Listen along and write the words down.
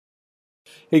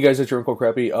Hey guys, it's your Uncle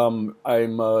Crappy. I'm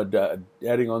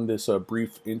adding on this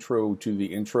brief intro to the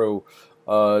intro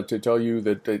to tell you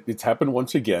that it's happened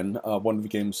once again. One of the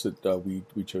games that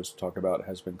we chose to talk about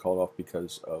has been called off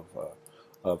because of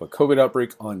a COVID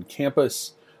outbreak on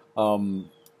campus. Carla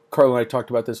and I talked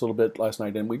about this a little bit last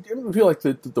night, and we feel like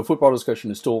the football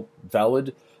discussion is still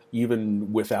valid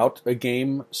even without a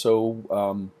game.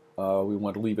 So we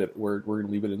want to leave it. We're going to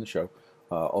leave it in the show.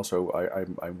 Also,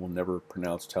 I will never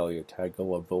pronounce Taulia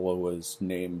Tagovailoa's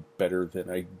name better than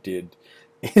I did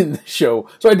in the show,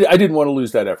 so I didn't want to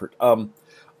lose that effort.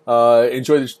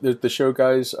 Enjoy the show,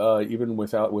 guys, even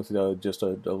with just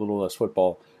a little less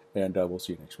football, and we'll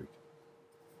see you next week.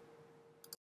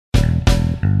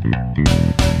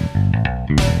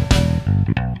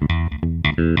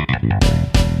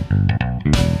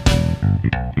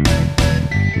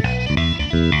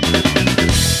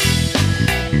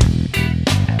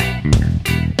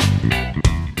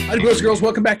 Howdy, boys and girls.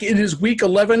 Welcome back. It is week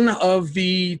 11 of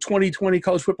the 2020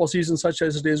 college football season, such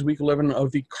as it is week 11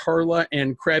 of the Carla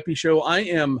and Crappy Show. I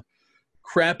am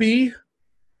Crappy.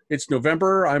 It's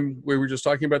November. We were just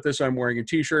talking about this. I'm wearing a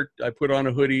t-shirt. I put on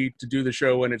a hoodie to do the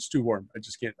show, and it's too warm. I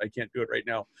can't do it right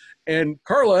now. And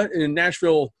Carla in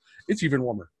Nashville, it's even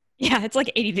warmer. Yeah, it's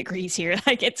like 80 degrees here.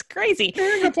 Like, it's crazy.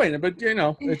 I'm not playing it, but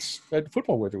it's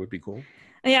football weather would be cool.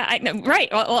 Yeah, I know. Right.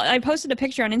 Well, I posted a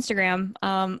picture on Instagram.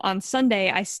 On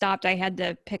Sunday, I stopped. I had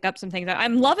to pick up some things.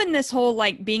 I'm loving this whole,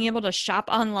 like, being able to shop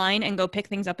online and go pick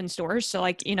things up in stores. So,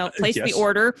 like, place the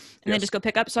order and then just go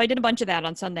pick up. So I did a bunch of that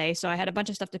on Sunday. So I had a bunch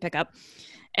of stuff to pick up.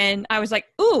 And I was like,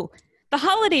 ooh, the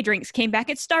holiday drinks came back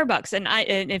at Starbucks. And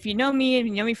if you know me, and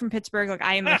you know me from Pittsburgh, like,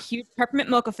 I am a huge peppermint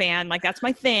mocha fan. Like, that's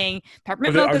my thing.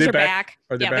 Peppermint mochas are back.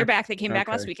 They're back. They came back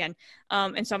last weekend.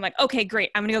 And so I'm like, okay,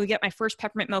 great. I'm going to go get my first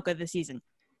peppermint mocha this season.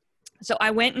 So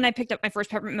I went and I picked up my first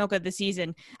peppermint mocha this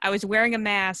season. I was wearing a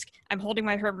mask. I'm holding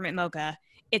my peppermint mocha.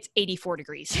 It's 84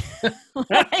 degrees.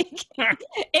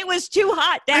 It was too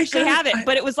hot to actually have it,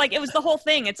 but it was the whole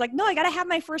thing. It's like, no, I got to have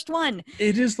my first one.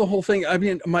 It is the whole thing. I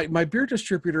mean, my beer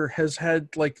distributor has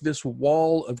had like this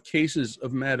wall of cases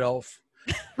of Mad Elf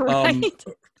right?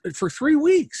 For 3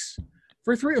 weeks.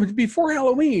 Before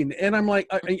Halloween, and I'm like,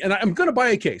 I'm going to buy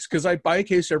a case because I buy a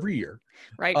case every year,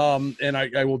 right? And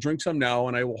I will drink some now,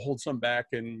 and I will hold some back,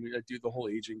 and I do the whole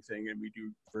aging thing, and we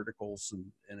do verticals,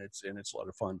 and it's a lot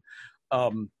of fun.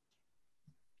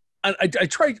 I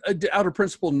try out of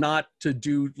principle not to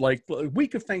do like a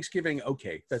week of Thanksgiving.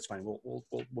 Okay, that's fine. We'll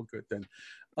good then.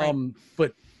 Right.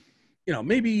 But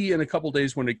maybe in a couple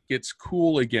days when it gets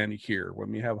cool again here,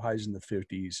 when we have highs in the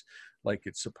 50s. Like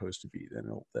it's supposed to be, then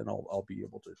I'll be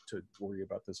able to worry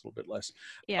about this a little bit less.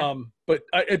 Yeah. But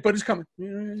it's coming.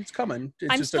 It's coming. It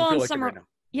I'm just still doesn't feel on like summer. it right now.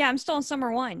 Yeah, I'm still on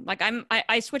summer wine. Like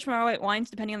I switch my white wines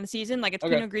depending on the season. Like it's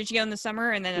Pinot Grigio in the summer,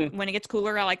 and then when it gets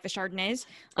cooler, I like the Chardonnays.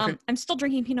 I'm still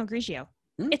drinking Pinot Grigio.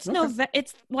 It's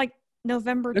It's like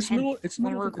November 10th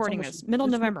when we're recording this. Middle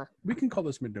November. We can call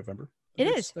this mid-November.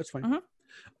 That's fine. Uh-huh.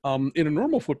 In a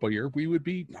normal football year, we would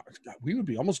be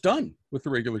almost done with the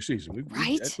regular season.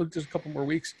 Right. Just a couple more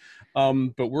weeks.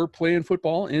 But we're playing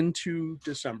football into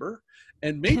December,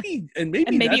 and maybe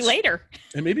later.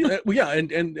 And maybe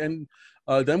then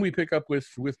we pick up with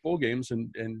bowl games,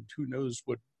 and who knows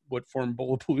what form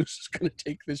Bullapalooza is going to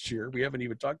take this year. We haven't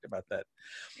even talked about that.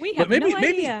 We have no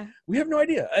idea. We have no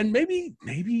idea. And maybe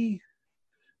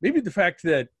the fact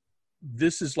that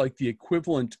this is like the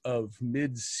equivalent of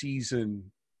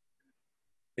mid-season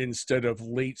instead of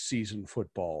late season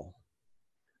football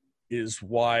is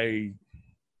why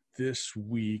this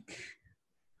week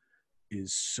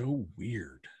is so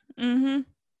weird. Mm-hmm.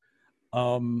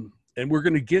 And we're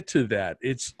going to get to that.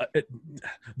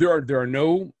 There are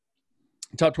no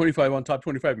top 25 on top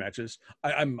 25 matches.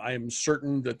 I am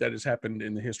certain that has happened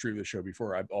in the history of the show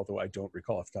before, although I don't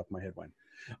recall off the top of my head when.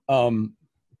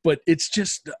 But it's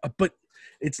just, but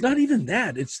it's not even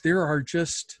that. There are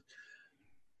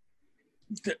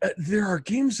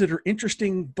games that are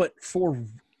interesting, but for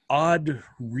odd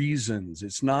reasons.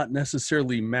 It's not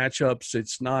necessarily matchups.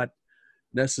 It's not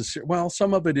necessarily, well,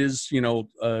 some of it is, divisional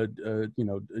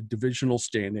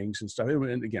standings and stuff.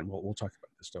 And again, we'll talk about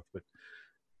this stuff, but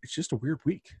it's just a weird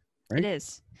week. Right? It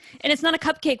is. And it's not a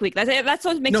cupcake week. That's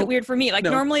what makes it weird for me. Like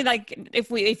normally, like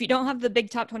if you don't have the big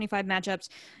top 25 matchups,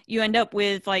 you end up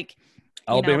with like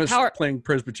Alabama's playing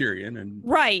Presbyterian and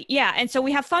right. Yeah. And so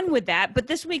we have fun with that. But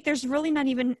this week there's really not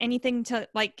even anything to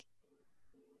like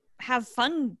have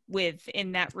fun with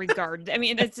in that regard. I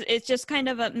mean, it's just kind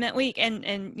of a mint week,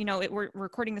 and we're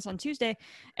recording this on Tuesday,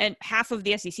 and half of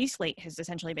the SEC slate has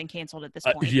essentially been canceled at this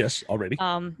point. Yes, already.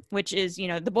 Which is,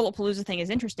 the Bulletpalooza thing is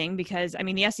interesting because, I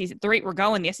mean, the SEC, the rate we're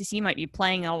going, the SEC might be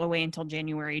playing all the way until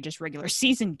January, just regular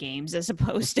season games as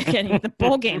opposed to getting the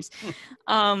bowl games.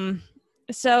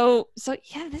 So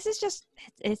yeah,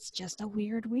 it's just a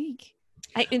weird week.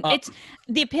 It's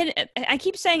the epitome. I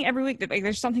keep saying every week that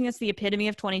there's something that's the epitome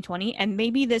of 2020, and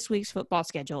maybe this week's football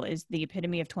schedule is the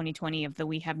epitome of 2020.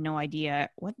 We have no idea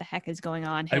what the heck is going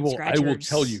on. I will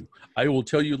tell you. I will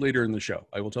tell you later in the show.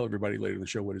 I will tell everybody later in the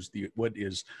show what is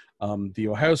the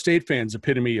Ohio State fans'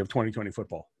 epitome of 2020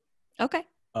 football. Okay.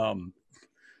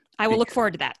 I will look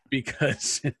forward to that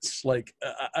because it's like,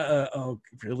 oh,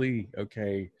 really?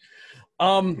 Okay.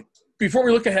 Before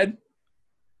we look ahead,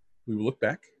 we will look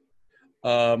back.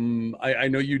 I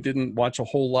know you didn't watch a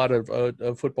whole lot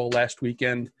of football last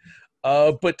weekend,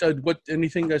 but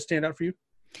anything stand out for you?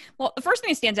 Well, the first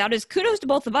thing that stands out is kudos to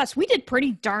both of us. We did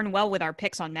pretty darn well with our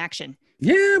picks on Maction.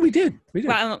 Yeah, we did.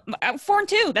 Well,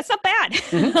 4-2. That's not bad.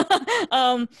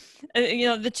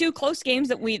 Mm-hmm. The two close games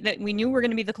that we knew were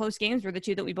going to be the close games were the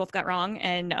two that we both got wrong.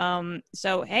 And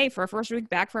so, hey, for our first week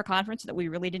back for a conference that we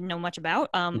really didn't know much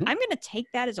about, mm-hmm. I'm going to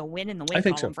take that as a win in the win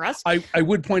column for us. I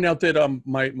would point out that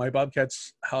my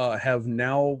Bobcats have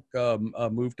now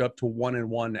moved up to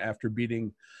 1-1 after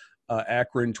beating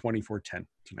Akron 24-10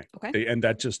 tonight. Okay.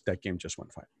 That game just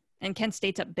went fine. And Kent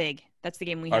State's up big. That's the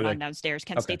game we have on downstairs.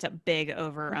 Kent State's up big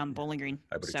over Bowling Green.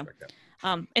 I would expect that.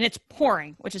 And it's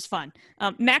pouring, which is fun.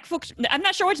 I'm not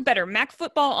sure what's better, MAC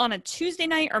football on a Tuesday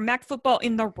night or MAC football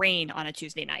in the rain on a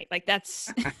Tuesday night. Like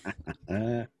that's.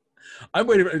 I'm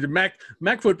waiting for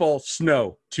MAC football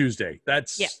snow Tuesday.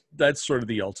 That's sort of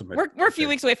the ultimate. We're a few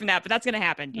weeks away from that, but that's going to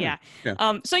happen. Yeah.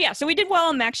 So we did well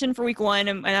on Maction for week 1,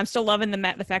 and I'm still loving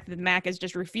the fact that the MAC is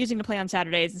just refusing to play on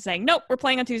Saturdays and saying nope, we're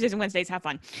playing on Tuesdays and Wednesdays. Have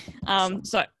fun.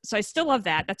 So I still love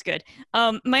that. That's good.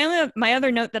 My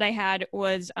other note that I had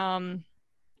was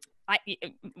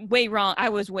way wrong. I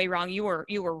was way wrong. You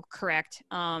were correct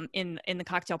in the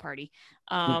cocktail party.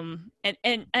 And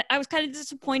I was kind of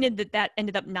disappointed that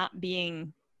ended up not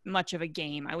being much of a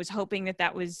game. I was hoping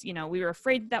that was, we were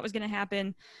afraid that was going to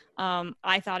happen.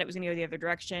 I thought it was going to go the other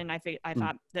direction. I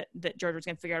thought that Georgia was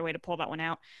going to figure out a way to pull that one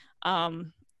out.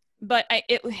 But I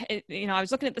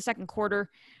was looking at the second quarter,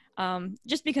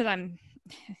 just because I'm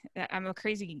a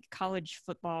crazy college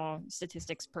football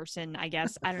statistics person, I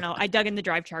guess. I don't know. I dug in the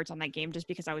drive charts on that game just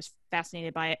because I was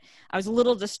fascinated by it. I was a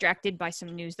little distracted by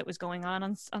some news that was going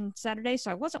on Saturday,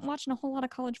 so I wasn't watching a whole lot of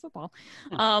college football.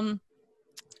 But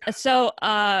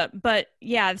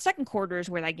yeah, the second quarter is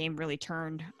where that game really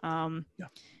turned.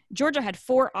 Georgia had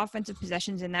 4 offensive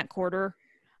possessions in that quarter.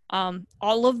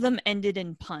 All of them ended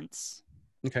in punts.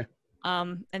 Okay.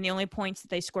 And the only points that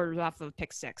they scored was off of a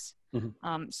pick 6.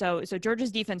 Mm-hmm. So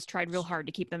Georgia's defense tried real hard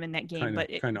to keep them in that game,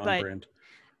 kind of on brand.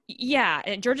 Yeah,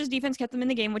 and Georgia's defense kept them in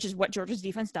the game, which is what Georgia's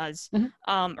defense does,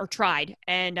 mm-hmm. Or tried,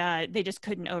 and they just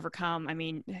couldn't overcome. I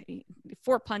mean,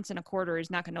 4 punts in a quarter is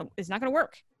not gonna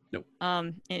work. Nope.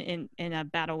 In a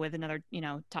battle with another,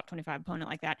 top 25 opponent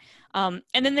like that. And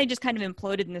then they just kind of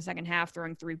imploded in the second half,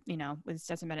 throwing 3, with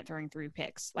Stetson Bennett throwing 3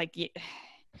 picks.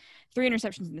 3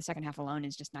 interceptions in the second half alone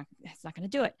is just not going to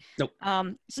do it. Nope.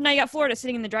 So now you got Florida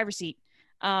sitting in the driver's seat,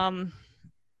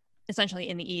 essentially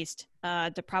in the East,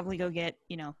 to probably go get,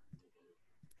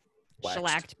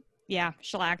 shellacked. Yeah,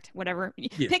 shellacked, whatever.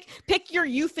 Yeah. Pick your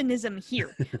euphemism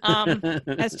here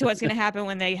as to what's going to happen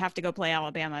when they have to go play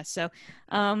Alabama. So,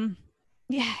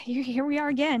 here we are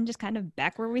again, just kind of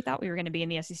back where we thought we were going to be in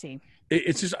the SEC.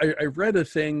 It's just I read a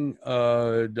thing.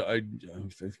 I'm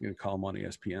thinking a column on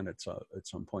ESPN at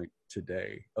some point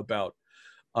today about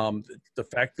the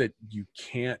fact that you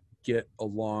can't get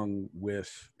along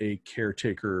with a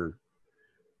caretaker,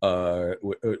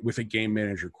 with a game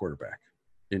manager quarterback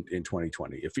in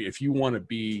 2020. If you want to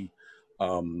be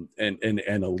an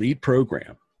elite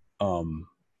program,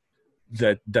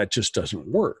 that just doesn't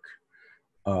work.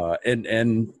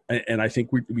 And I think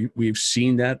we've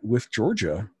seen that with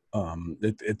Georgia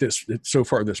so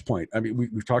far at this point. I mean,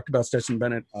 we've talked about Stetson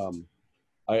Bennett.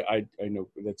 I know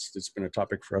it's been a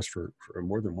topic for us for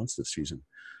more than once this season.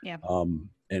 Yeah.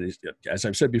 And as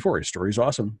I've said before, his story's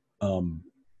awesome.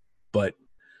 But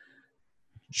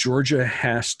Georgia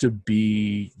has to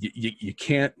be. You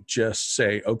can't just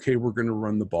say, okay, we're going to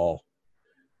run the ball.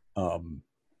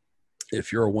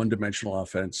 If you're a one-dimensional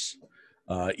offense.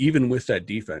 Even with that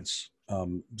defense,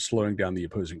 slowing down the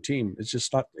opposing team,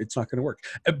 it's not going to work.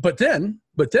 But then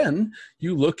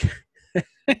you look,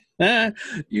 at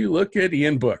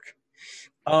Ian Book,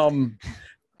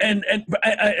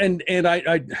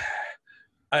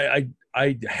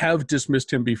 I have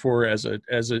dismissed him before as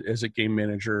a game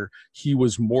manager. He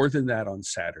was more than that on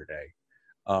Saturday.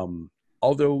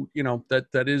 Although,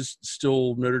 that is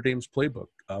still Notre Dame's playbook.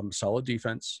 Solid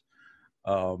defense,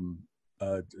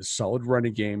 solid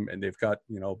running game, and they've got,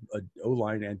 a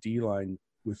O-line and D-line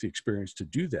with the experience to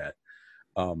do that.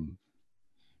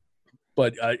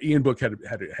 But Ian Book had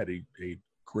a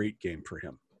great game for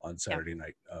him on Saturday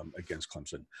night against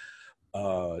Clemson.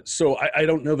 So I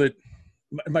don't know that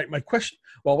my question.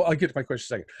 Well, I'll get to my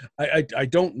question in a second. I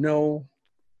don't know.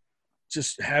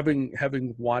 Just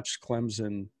having watched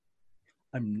Clemson,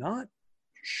 I'm not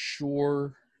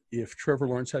sure if Trevor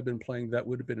Lawrence had been playing, that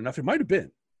would have been enough. It might have been.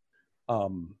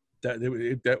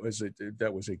 That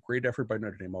was a great effort by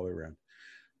Notre Dame all the way around.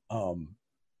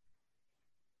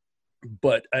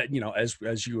 But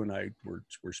as you and I were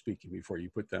speaking before, you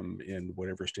put them in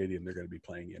whatever stadium they're going to be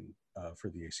playing in for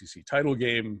the ACC title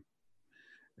game,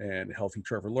 and healthy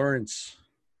Trevor Lawrence.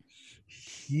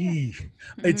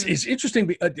 It's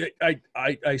interesting.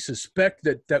 I suspect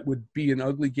that would be an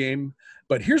ugly game.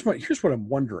 But here's what I'm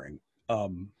wondering.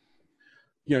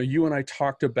 You and I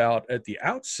talked about at the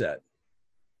outset.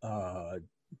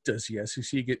 Does the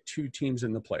SEC get two teams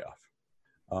in the playoff?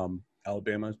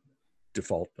 Alabama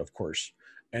default, of course,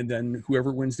 and then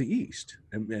whoever wins the East.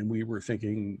 And we were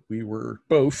thinking we were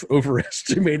both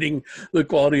overestimating the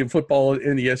quality of football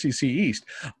in the SEC East.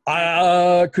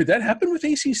 Could that happen with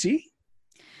ACC?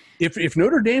 If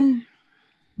Notre Dame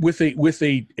with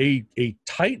a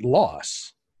tight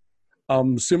loss,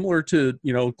 similar to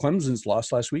Clemson's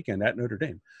loss last weekend at Notre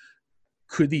Dame,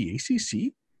 could the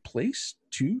ACC place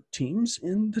two teams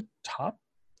in the top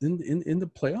in the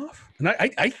playoff? And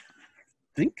I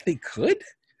think they could.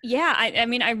 Yeah, I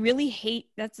mean, I really hate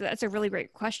that's a really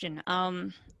great question.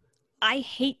 I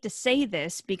hate to say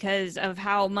this because of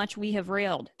how much we have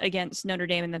railed against Notre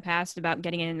Dame in the past about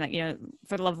getting in, like,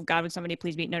 for the love of God, would somebody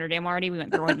please beat Notre Dame already? We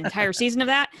went through an entire season of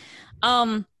that.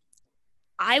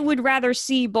 I would rather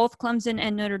see both Clemson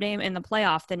and Notre Dame in the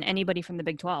playoff than anybody from the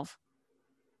Big 12.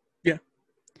 Yeah.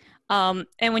 And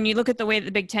when you look at the way that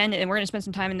the Big Ten, and we're going to spend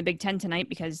some time in the Big Ten tonight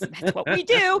because that's what we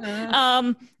do.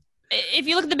 If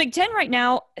you look at the Big Ten right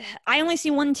now, I only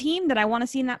see one team that I want to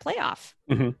see in that playoff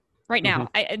right now.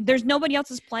 There's nobody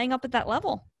else is playing up at that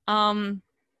level.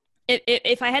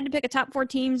 If I had to pick a top four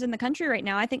teams in the country right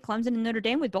now, I think Clemson and Notre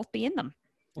Dame would both be in them.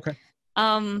 Okay.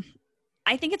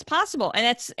 I think it's possible,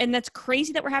 and that's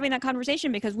crazy that we're having that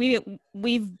conversation because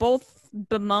we've both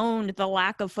bemoaned the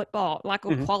lack of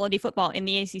quality football in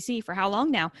the ACC for how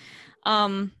long now.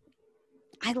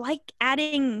 I like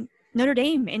adding Notre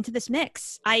Dame into this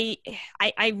mix. I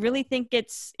really think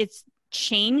it's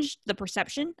changed the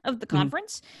perception of the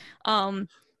conference.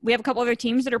 We have a couple other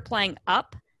teams that are playing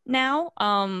up now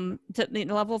to the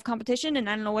level of competition, and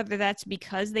I don't know whether that's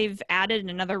because they've added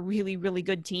another really, really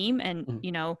good team, and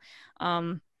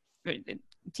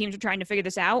teams are trying to figure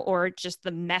this out, or just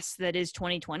the mess that is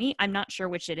 2020. I'm not sure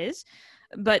which it is,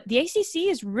 but the ACC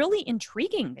is really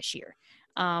intriguing this year,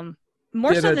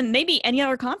 more so than maybe any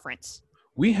other conference.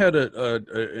 We had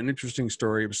an interesting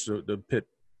story. It was the Pitt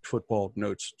football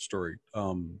notes story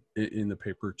in the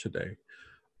paper today,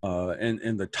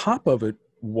 and the top of it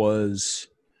was,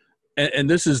 and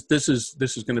this is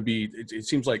going to be. It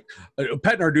seems like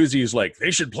Pat Narduzzi is like,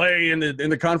 they should play in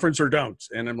the conference or don't,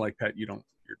 and I'm like, Pat, you're not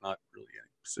really in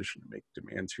a position to make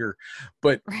demands here,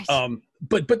 but right.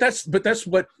 but that's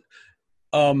what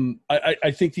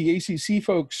I think the ACC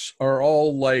folks are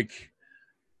all like.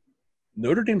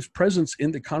 Notre Dame's presence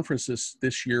in the conference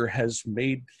this year has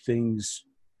made things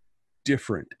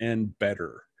different and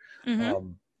better.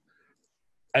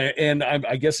 And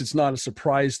I guess it's not a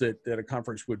surprise that a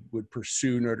conference would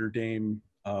pursue Notre Dame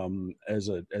as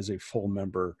a full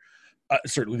member.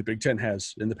 Certainly the Big Ten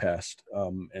has in the past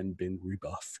and been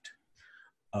rebuffed.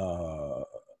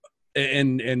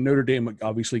 And Notre Dame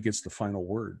obviously gets the final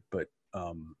word, but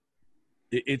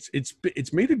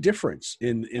it's made a difference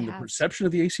in the perception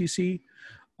of the ACC.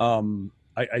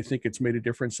 I think it's made a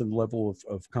difference in the level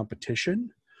of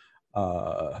competition.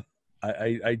 I'm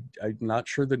not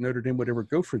sure that Notre Dame would ever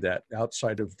go for that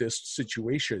outside of this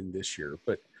situation this year.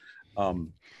 But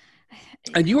and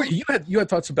you had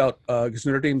thoughts about because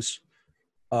Notre Dame's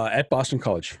at Boston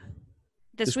College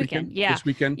this weekend. Yeah, this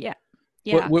weekend. Yeah.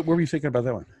 Yeah. What were you thinking about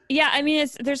that one? Yeah, I mean,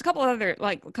 there's a couple other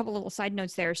little side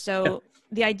notes there. So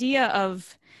the idea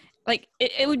of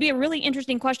it would be a really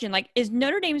interesting question. Like, is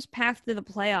Notre Dame's path to the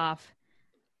playoff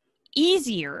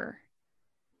easier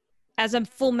as a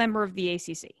full member of the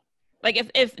ACC?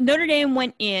 Like, if Notre Dame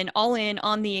went all in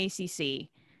on the ACC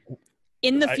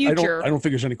in the future, I don't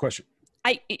think there's any question.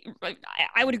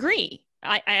 I would agree.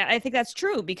 I think that's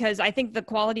true, because I think the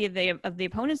quality of the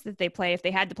opponents that they play, if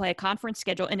they had to play a conference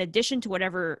schedule in addition to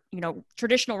whatever,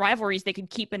 traditional rivalries they could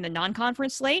keep in the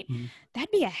non-conference slate,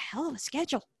 that'd be a hell of a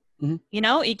schedule.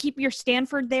 You keep your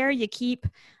Stanford there, you keep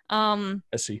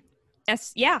SC.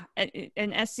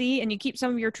 And SC, and you keep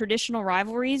some of your traditional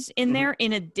rivalries in there,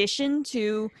 in addition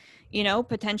to,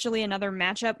 potentially another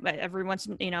matchup every once,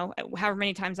 however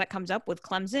many times that comes up with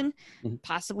Clemson,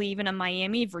 possibly even a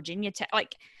Miami, Virginia Tech.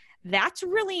 Like, that's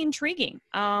really intriguing.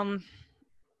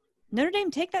 Notre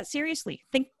Dame, take that seriously.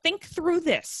 Think through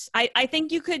this. I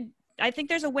think you could. I think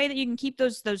there's a way that you can keep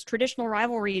those traditional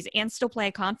rivalries and still play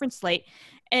a conference slate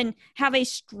and have a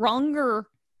stronger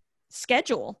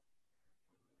schedule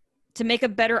to make a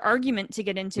better argument to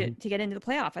get into the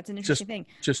playoff. That's an interesting thing.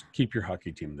 Just keep your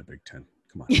hockey team in the Big Ten.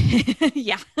 Come on.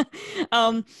 Yeah.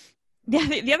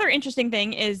 The other interesting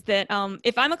thing is that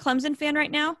if I'm a Clemson fan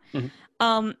right now,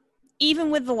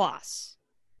 even with the loss,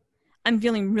 I'm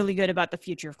feeling really good about the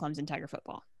future of Clemson Tiger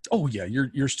football. Oh yeah,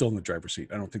 you're still in the driver's seat.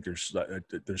 I don't think there's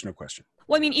no question.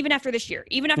 Well, I mean, even after this year,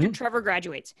 even after Trevor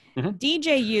graduates,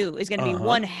 DJU is going to be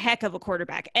one heck of a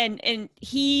quarterback, and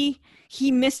he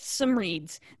missed some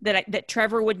reads that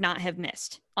Trevor would not have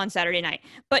missed on Saturday night.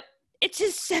 But it's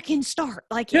his second start,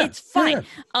 it's fine.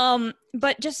 Yeah.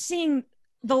 But just seeing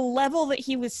the level that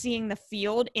he was seeing the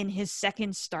field in his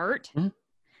second start,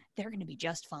 they're going to be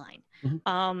just fine.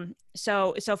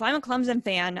 So if I'm a Clemson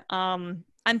fan,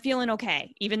 I'm feeling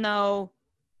okay, even though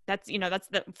that's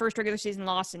the first regular season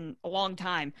loss in a long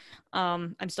time.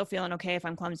 I'm still feeling okay if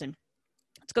I'm Clemson.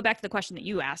 Let's go back to the question that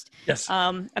you asked. Yes.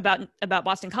 About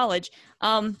Boston College.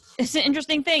 It's an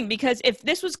interesting thing, because if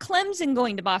this was Clemson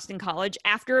going to Boston College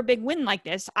after a big win like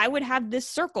this, I would have this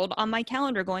circled on my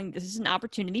calendar going, this is an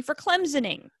opportunity for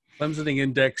Clemsoning. Clemsoning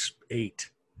index 8.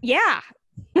 Yeah.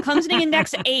 Clemsoning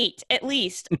index 8 at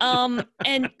least. And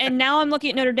now I'm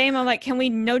looking at Notre Dame. I'm like, can we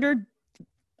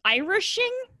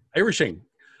Irishing?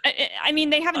 I mean,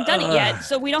 they haven't done it yet,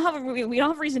 so we don't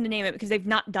have reason to name it because they've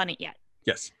not done it yet.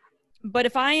 Yes. But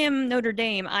if I am Notre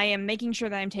Dame, I am making sure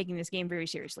that I'm taking this game very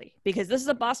seriously, because this is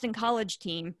a Boston College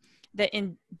team that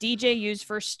in DJU's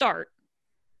first start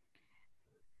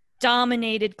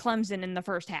dominated Clemson in the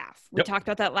first half. We talked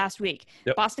about that last week.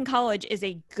 Boston College is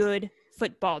a good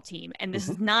football team, and this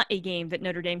is not a game that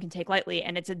Notre Dame can take lightly,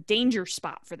 and it's a danger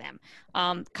spot for them.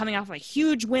 Coming off of a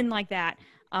huge win like that,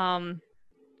 fans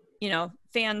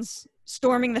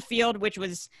storming the field, which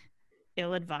was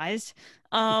ill-advised.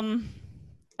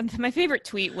 My favorite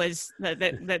tweet was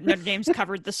that Notre Dame's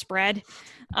covered the spread.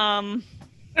 I'm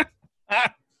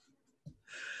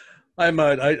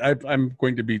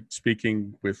going to be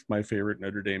speaking with my favorite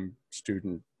Notre Dame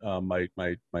student, my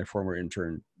former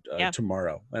intern,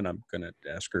 tomorrow, and I'm going to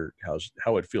ask her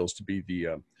how it feels to be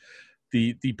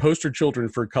the poster children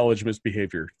for college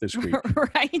misbehavior this week.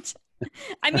 Right.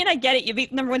 I mean, I get it. You beat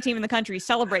the number one team in the country,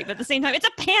 celebrate, but at the same time, it's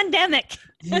a pandemic.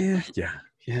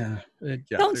 Yeah.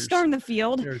 Don't storm the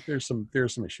field. There's some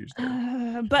issues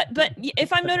there. But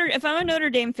if I'm a Notre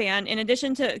Dame fan, in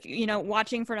addition to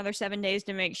watching for another 7 days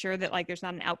to make sure that there's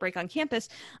not an outbreak on campus,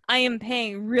 I am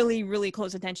paying really, really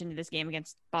close attention to this game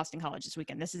against Boston College this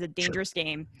weekend. This is a dangerous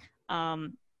game.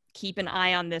 Keep an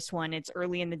eye on this one. It's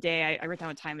early in the day. I wrote down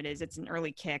what time it is. It's an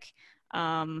early kick.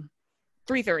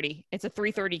 3:30. It's a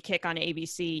 3:30 kick on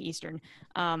ABC Eastern.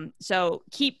 So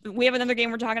we have another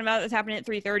game we're talking about that's happening at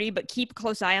 3:30, but keep a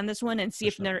close eye on this one and see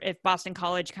if Boston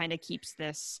College kind of keeps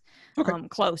this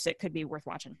close. It could be worth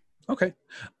watching. Okay.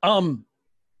 You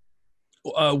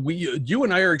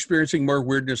and I are experiencing more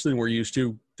weirdness than we're used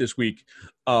to this week.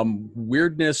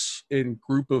 Weirdness in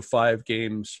group of 5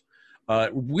 games.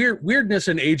 Weirdness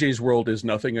in AJ's world is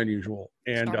nothing unusual,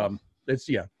 and it's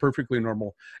perfectly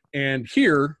normal. And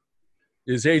here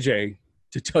is AJ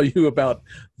to tell you about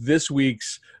this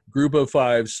week's Group of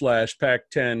 5 /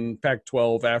 Pac-10,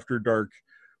 Pac-12 After Dark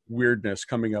weirdness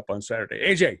coming up on Saturday.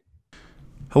 AJ.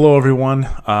 Hello, everyone.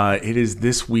 It is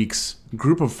this week's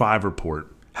Group of 5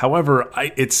 report. However,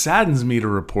 it saddens me to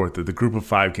report that the Group of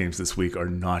 5 games this week are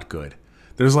not good.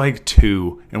 There's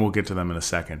 2, and we'll get to them in a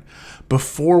second.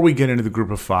 Before we get into the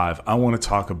Group of 5, I want to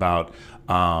talk about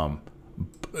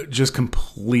just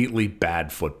completely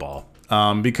bad football.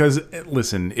 Because,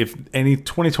 listen, if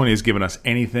 2020 has given us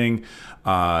anything,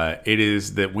 it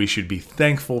is that we should be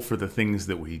thankful for the things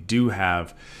that we do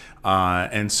have.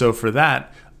 And so for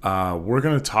that, we're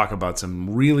going to talk about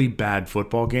some really bad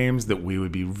football games that we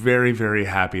would be very, very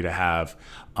happy to have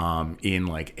in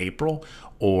April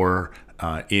or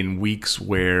in weeks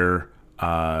where,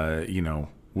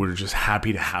 we're just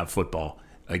happy to have football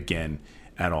again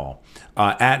at all.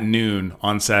 At noon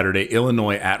on Saturday,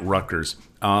 Illinois at Rutgers.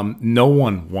 No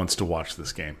one wants to watch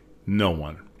this game. No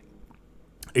one.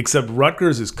 Except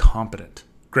Rutgers is competent.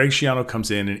 Greg Schiano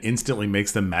comes in and instantly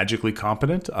makes them magically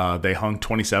competent. They hung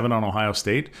 27 on Ohio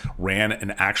State, ran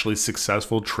an actually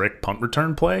successful trick punt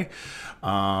return play.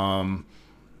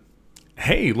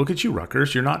 Hey, look at you,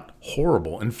 Rutgers. You're not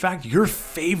horrible. In fact, you're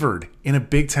favored in a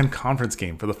Big Ten conference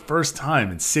game for the first time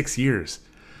in 6 years.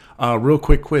 Real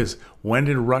quick quiz. When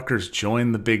did Rutgers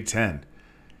join the Big Ten?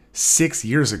 6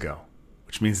 years ago,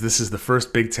 which means this is the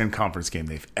first Big Ten conference game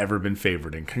they've ever been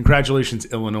favored in. Congratulations,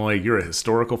 Illinois. You're a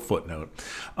historical footnote.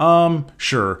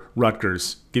 Sure,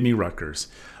 Rutgers. Give me Rutgers.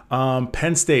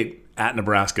 Penn State at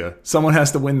Nebraska. Someone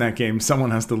has to win that game. Someone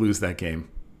has to lose that game.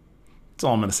 That's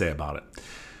all I'm going to say about it.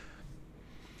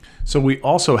 So we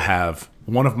also have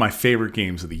one of my favorite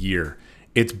games of the year.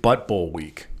 It's Butt Bowl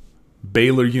week.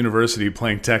 Baylor University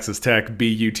playing Texas Tech,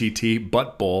 B-U-T-T,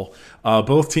 Butt Bowl.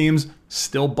 Both teams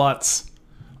still butts.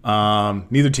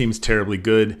 Neither team's terribly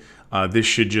good. This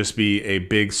should just be a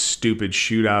big, stupid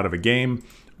shootout of a game,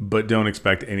 but don't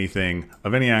expect anything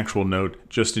of any actual note.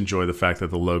 Just enjoy the fact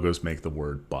that the logos make the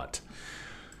word butt.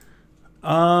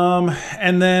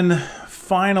 And then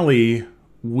finally,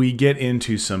 we get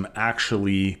into some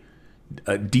actually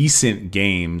decent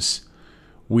games.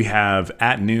 We have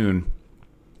at noon,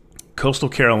 Coastal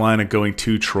Carolina going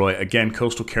to Troy. Again,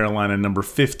 Coastal Carolina, number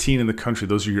 15 in the country.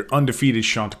 Those are your undefeated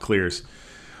Chanticleers.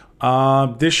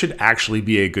 This should actually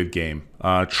be a good game.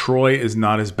 Troy is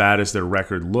not as bad as their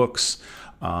record looks.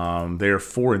 They are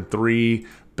 4-3,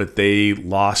 but they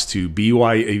lost to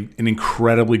BYU, an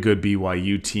incredibly good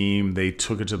BYU team. They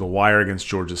took it to the wire against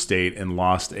Georgia State and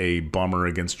lost a bummer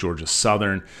against Georgia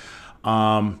Southern.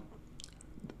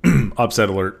 Upset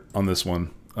alert on this one.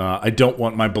 I don't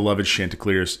want my beloved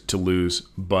Chanticleers to lose,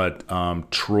 but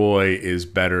Troy is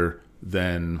better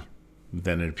than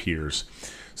it appears.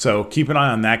 So keep an eye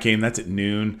on that game. That's at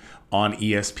noon on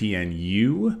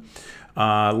ESPNU.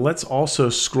 Let's also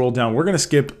scroll down. We're going to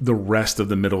skip the rest of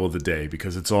the middle of the day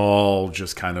because it's all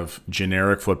just kind of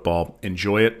generic football.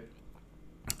 Enjoy it.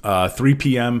 3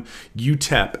 p.m.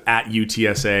 UTEP at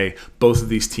UTSA. Both of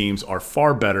these teams are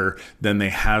far better than they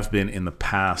have been in the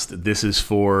past. This is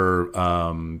for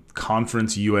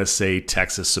Conference USA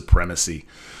Texas supremacy.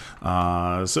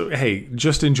 So, hey,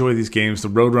 just enjoy these games. The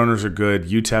Roadrunners are good.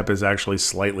 UTEP is actually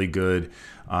slightly good.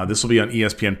 This will be on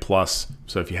ESPN Plus,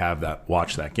 so if you have that,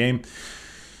 watch that game.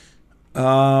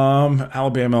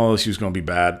 Alabama LSU is going to be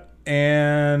bad.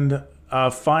 And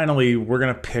finally, we're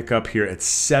going to pick up here at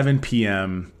 7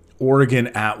 p.m. Oregon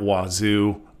at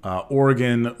Wazoo.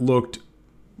 Oregon looked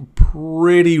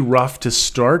pretty rough to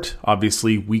start.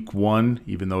 Obviously, week one,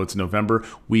 even though it's November,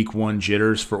 week one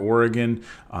jitters for Oregon.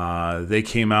 They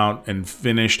came out and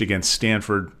finished against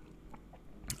Stanford.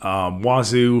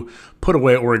 Wazoo put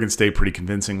away Oregon State pretty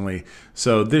convincingly.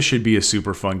 So this should be a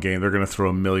super fun game. They're going to throw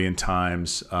a million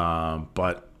times.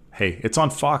 But, hey, it's on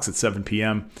Fox at 7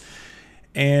 p.m.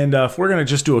 And if we're going to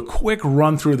just do a quick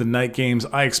run through the night games,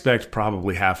 I expect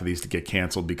probably half of these to get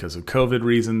canceled because of COVID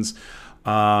reasons.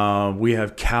 We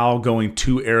have Cal going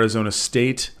to Arizona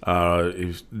State.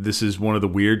 This is one of the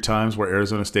weird times where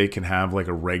Arizona State can have like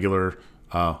a regular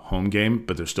home game,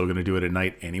 but they're still going to do it at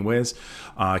night anyways.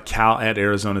 Cal at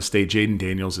Arizona State. Jaden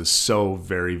Daniels is so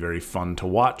very, very fun to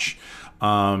watch.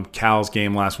 Cal's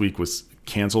game last week was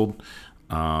canceled.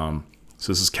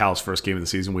 So this is Cal's first game of the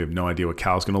season. We have no idea what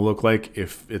Cal's going to look like.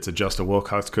 If it's a Justin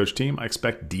Wilcox coach team, I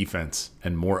expect defense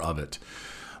and more of it.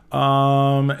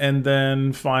 And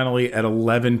then finally at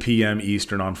 11 p.m.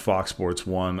 Eastern on Fox Sports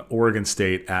 1, Oregon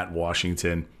State at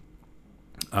Washington.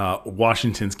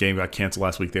 Washington's game got canceled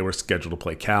last week. They were scheduled to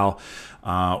play Cal.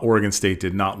 Oregon State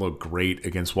did not look great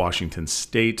against Washington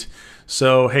State.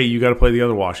 So, hey, you got to play the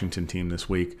other Washington team this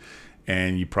week,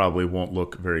 and you probably won't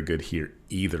look very good here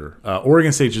either.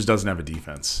 Oregon State just doesn't have a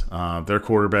defense. Their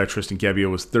quarterback, Tristan Gebbia,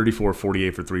 was 34-48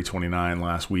 for 329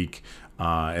 last week,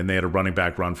 and they had a running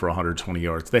back run for 120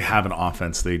 yards. They have an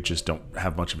offense. They just don't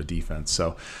have much of a defense.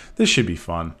 So this should be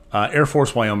fun. Air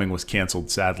Force Wyoming was canceled,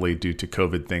 sadly, due to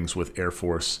COVID things with Air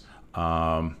Force.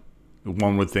 One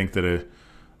would think that a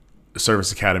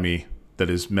service academy that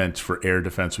is meant for air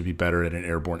defense would be better at an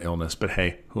airborne illness. But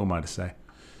hey, who am I to say?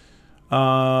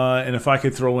 And if I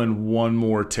could throw in one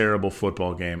more terrible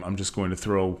football game, I'm just going to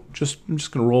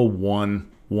roll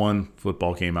one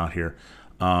football game out here.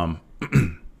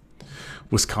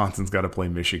 Wisconsin's got to play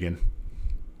Michigan.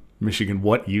 Michigan,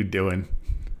 what you doing?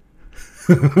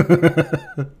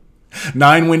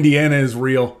 9 Indiana is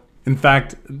real. In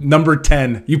fact, number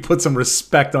 10. You put some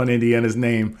respect on Indiana's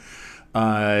name.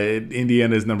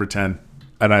 Indiana is number 10.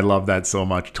 And I love that so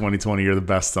much. 2020, you're the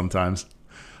best sometimes.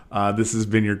 This has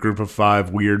been your Group of Five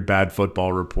Weird Bad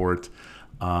Football Report.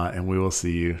 And we will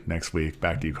see you next week.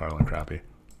 Back to you, Carla and Crappy.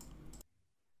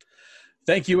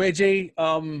 Thank you, AJ.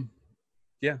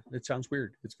 Yeah, it sounds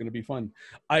weird. It's going to be fun.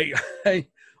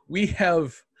 We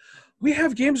have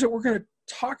games that we're going to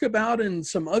talk about and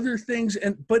some other things,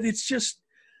 but it's just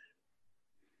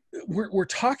we're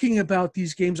talking about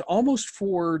these games almost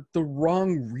for the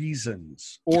wrong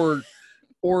reasons, or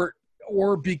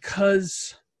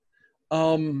because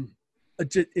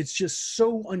it's just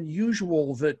so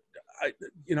unusual that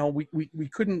we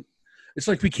couldn't. It's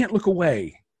like we can't look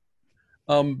away.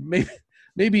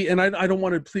 Maybe, and I don't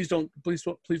want to. Please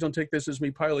don't take this as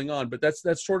me piling on. But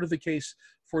that's sort of the case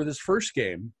for this first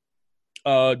game.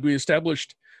 We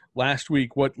established last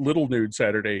week what little Nude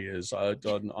Saturday is on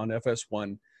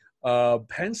FS1.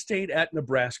 Penn State at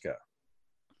Nebraska.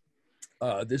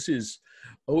 This is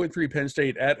 0-3 Penn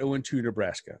State at 0-2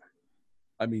 Nebraska.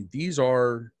 I mean, these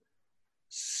are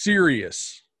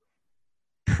serious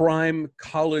prime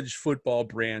college football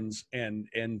brands, and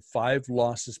 5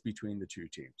 losses between the two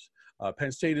teams.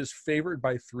 Penn State is favored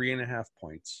by 3.5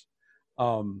 points.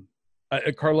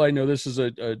 Carla, I know this is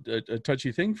a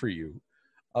touchy thing for you,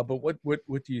 but what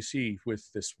do you see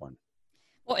with this one?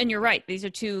 Well, and you're right; these are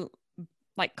two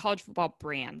like college football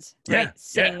brands, right?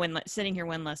 Sitting here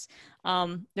winless.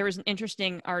 There was an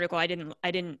interesting article. I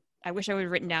wish I would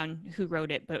have written down who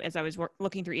wrote it, but as I was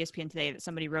looking through ESPN today, that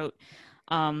somebody wrote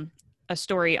a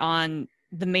story on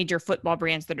the major football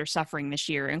brands that are suffering this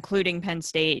year, including Penn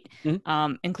State,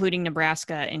 including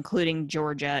Nebraska, including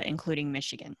Georgia, including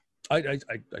Michigan. I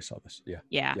saw this.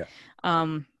 Yeah.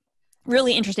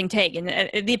 Really interesting take, and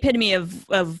the epitome of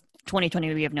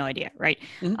 2020. We have no idea, right?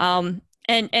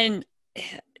 And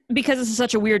because this is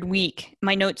such a weird week,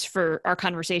 my notes for our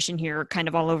conversation here are kind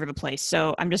of all over the place.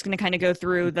 So I'm just going to kind of go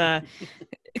through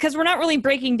because we're not really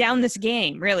breaking down this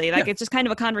game, really. It's just kind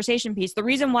of a conversation piece. The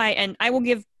reason why, and I will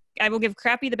give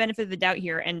Crappy the benefit of the doubt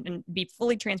here and be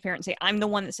fully transparent and say I'm the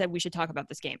one that said we should talk about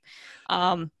this game.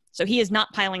 So he is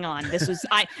not piling on. This was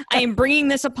I am bringing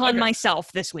this upon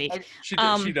myself this week. She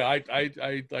did.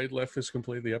 I left this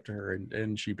completely up to her,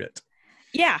 and she bit.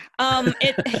 Yeah,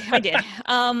 I did.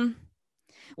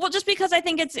 Well, just because I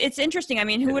think it's interesting. I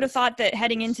mean, who would have thought that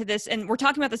heading into this, and we're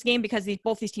talking about this game because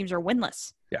both these teams are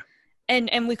winless. Yeah.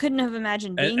 And we couldn't have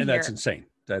imagined being here. And that's insane.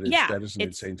 That is an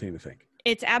insane thing to think.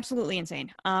 It's absolutely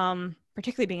insane.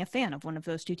 Particularly being a fan of one of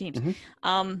those two teams.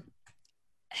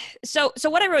 So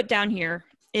what I wrote down here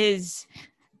is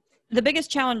the biggest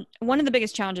challenge. One of the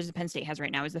biggest challenges that Penn State has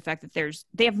right now is the fact that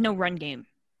they have no run game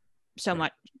so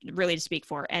much really to speak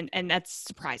for. And that's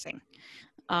surprising.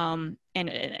 And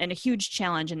a huge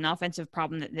challenge and an offensive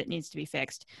problem that needs to be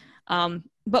fixed.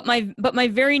 But my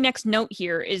very next note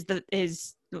here is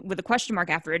with a question mark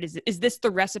after it is this the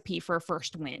recipe for a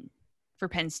first win for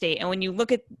Penn State? And when you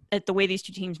look at the way these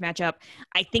two teams match up,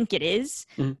 I think it is.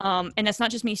 And that's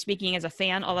not just me speaking as a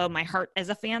fan, although my heart as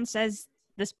a fan says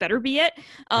this better be it.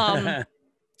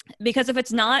 Because if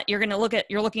it's not, you're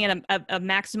looking at a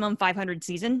maximum 500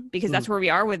 season, because that's where we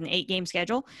are with an 8-game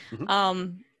schedule.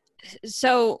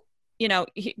 So,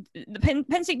 the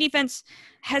Penn State defense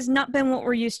has not been what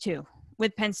we're used to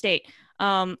with Penn State.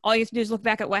 All you have to do is look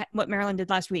back at what Maryland did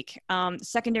last week.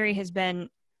 Secondary has been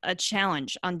a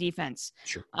challenge on defense.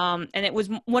 Sure. And it was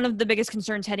one of the biggest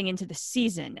concerns heading into the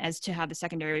season as to how the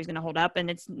secondary is going to hold up, and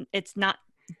it's not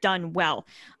done well.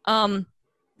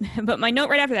 But my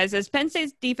note right after that says Penn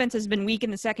State's defense has been weak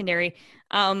in the secondary.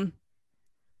 But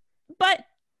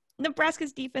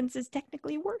Nebraska's defense is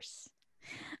technically worse.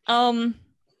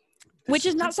 Which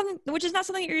is not something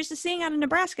you're used to seeing out of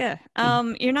Nebraska.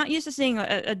 You're not used to seeing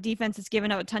a defense that's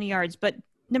given up a ton of yards, but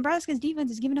Nebraska's defense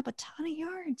has given up a ton of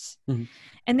yards,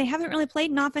 and they haven't really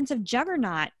played an offensive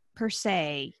juggernaut per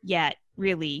se yet.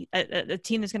 Really, a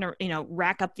team that's going to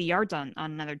rack up the yards on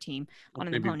another team, on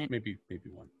an opponent. Maybe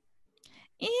one.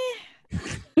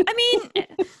 I mean,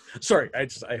 sorry, I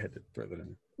had to throw that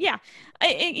in. Yeah,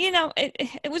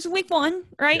 it was week 1,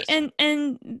 right? Yes.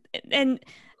 And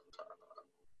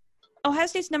Ohio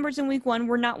State's numbers in week 1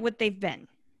 were not what they've been,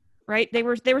 right? They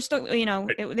were still,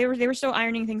 they were still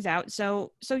ironing things out.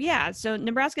 So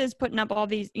Nebraska is putting up all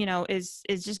these, is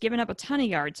just giving up a ton of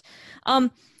yards.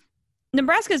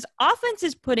 Nebraska's offense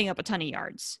is putting up a ton of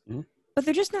yards, but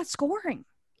they're just not scoring.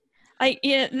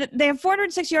 They have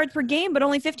 406 yards per game, but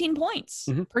only 15 points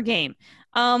per game.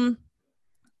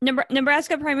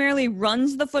 Nebraska primarily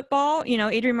runs the football.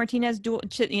 Adrian Martinez,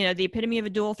 the epitome of a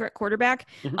dual threat quarterback.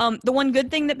 Mm-hmm. The one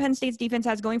good thing that Penn State's defense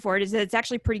has going for it is that it's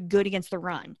actually pretty good against the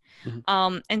run.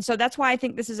 Mm-hmm. And so that's why I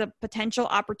think this is a potential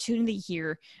opportunity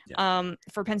here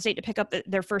for Penn State to pick up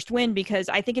their first win, because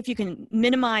I think if you can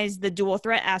minimize the dual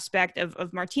threat aspect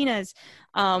of Martinez,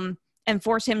 and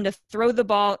force him to throw the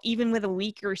ball even with a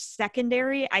weaker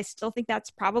secondary, I still think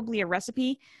that's probably a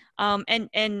recipe.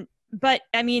 But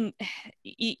I mean,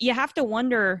 you have to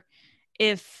wonder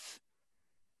if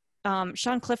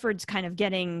Sean Clifford's kind of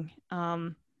getting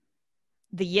the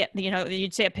yip.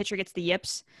 You'd say a pitcher gets the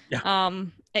yips. Yeah.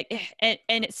 And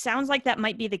it sounds like that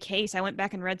might be the case. I went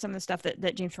back and read some of the stuff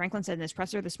that James Franklin said in his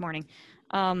presser this morning.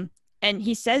 And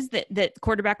he says that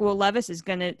quarterback Will Levis is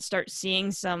going to start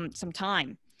seeing some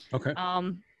time. Okay.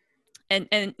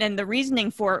 And the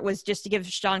reasoning for it was just to give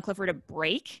Sean Clifford a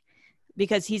break,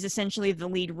 because he's essentially the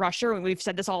lead rusher. And we've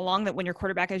said this all along, that when your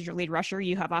quarterback is your lead rusher,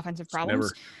 you have offensive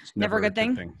problems. It's never a good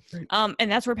thing. Right.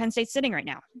 And that's where Penn State's sitting right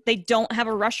now. They don't have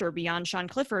a rusher beyond Sean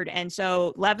Clifford. And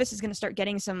so Levis is going to start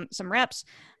getting some reps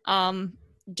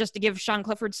just to give Sean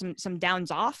Clifford some downs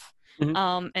off,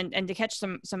 Mm-hmm. and to catch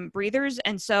some breathers.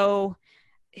 And so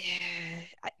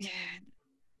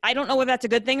I don't know whether that's a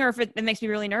good thing or if it makes me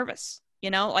really nervous.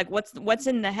 Like what's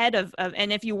in the head of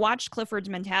and if you watch Clifford's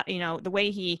mentality, the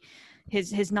way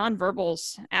his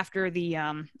nonverbals after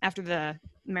the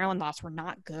Maryland loss were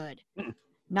not good.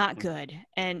 Not good.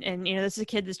 And this is a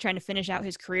kid that's trying to finish out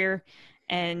his career,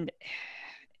 and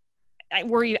I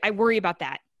worry about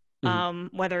that.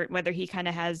 Mm-hmm. Whether he kind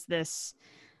of has this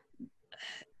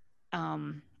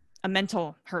a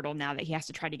mental hurdle now that he has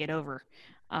to try to get over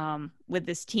with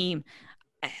this team.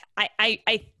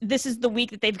 This is the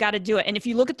week that they've got to do it. And if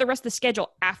you look at the rest of the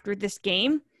schedule after this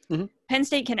game, mm-hmm. Penn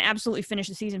State can absolutely finish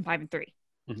the season 5-3.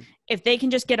 Mm-hmm. If they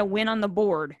can just get a win on the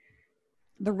board,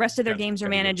 the rest of their games are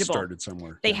manageable. Started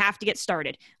somewhere. They have to get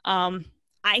started.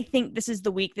 I think this is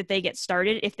the week that they get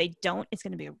started. If they don't, it's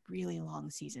going to be a really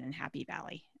long season in Happy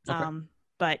Valley. Okay.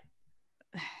 But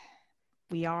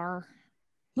we are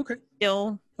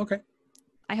still okay.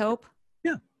 I hope.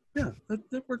 Yeah.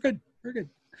 We're good. We're good.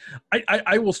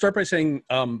 I will start by saying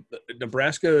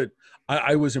Nebraska,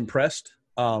 I was impressed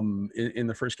in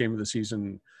the first game of the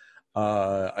season.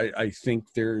 I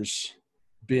think there's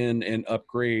been an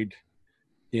upgrade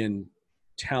in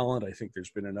talent. I think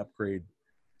there's been an upgrade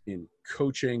in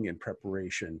coaching and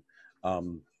preparation.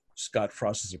 Scott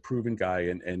Frost is a proven guy,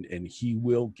 and he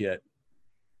will get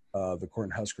the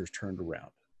Cornhuskers turned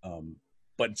around.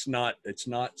 But it's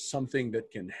not something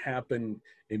that can happen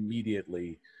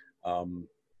immediately.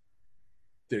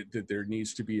 There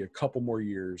needs to be a couple more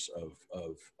years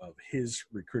of his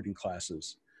recruiting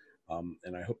classes.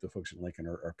 And I hope the folks in Lincoln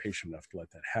are patient enough to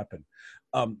let that happen.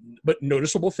 But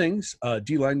noticeable things,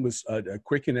 D-line was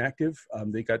quick and active.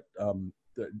 They got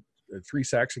 3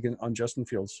 sacks again on Justin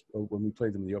Fields when we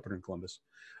played them in the opener in Columbus.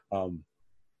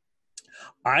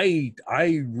 I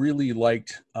really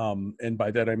liked, and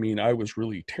by that I mean I was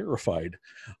really terrified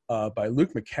by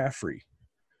Luke McCaffrey.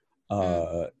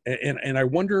 And I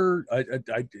wonder,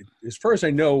 as far as I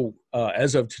know,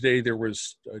 as of today, there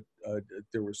was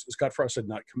Scott Frost had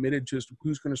not committed to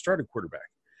who's going to start at quarterback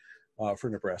for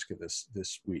Nebraska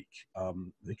this week,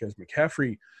 because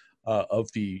McCaffrey of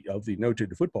the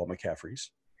noted football McCaffreys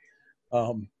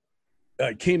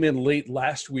came in late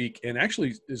last week and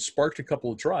actually sparked a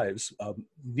couple of drives,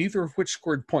 neither of which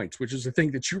scored points, which is the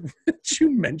thing that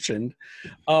you mentioned.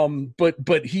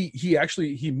 But he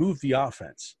actually moved the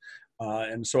offense.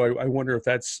 And so I wonder if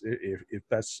that's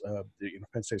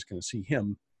Penn State's going to see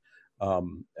him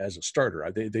as a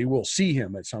starter. They will see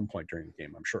him at some point during the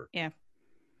game, I'm sure. Yeah.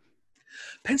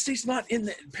 Penn State's not in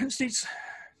the Penn State's.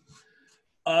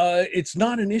 It's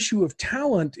not an issue of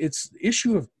talent. It's an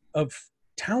issue of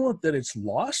talent that it's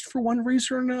lost for one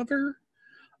reason or another.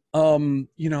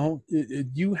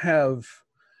 You have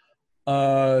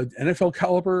NFL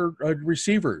caliber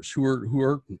receivers who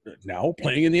are now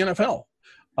playing in the NFL.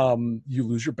 You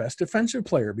lose your best defensive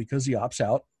player because he opts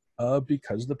out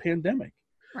because of the pandemic.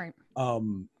 Right.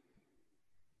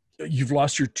 You've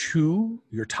lost your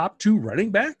top 2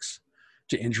 running backs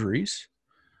to injuries.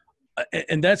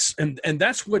 And that's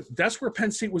where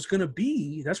Penn State was going to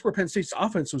be. That's where Penn State's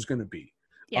offense was going to be.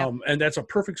 Yeah. And that's a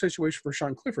perfect situation for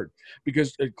Sean Clifford,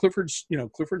 because Clifford's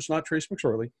not Trace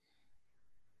McSorley.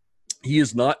 He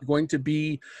is not going to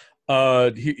be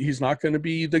he's not going to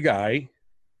be the guy.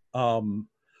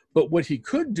 But what he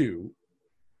could do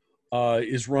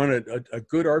is run a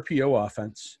good RPO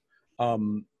offense.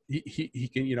 He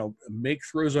can make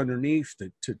throws underneath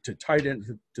to tight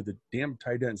end to the damn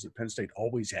tight ends that Penn State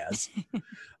always has.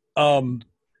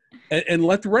 and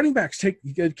let the running backs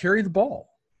carry the ball.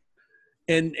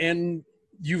 And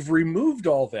you've removed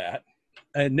all that.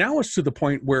 And now it's to the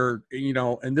point where,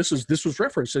 and this was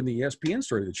referenced in the ESPN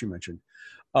story that you mentioned.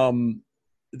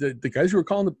 The guys who are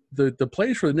calling the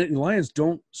plays for the Nittany Lions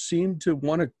don't seem to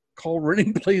want to call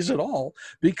running plays at all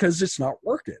because it's not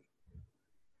working.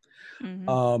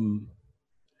 Mm-hmm.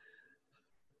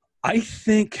 I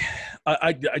think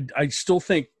I still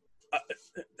think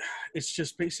it's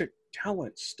just basic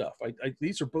talent stuff.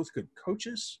 These are both good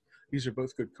coaches. These are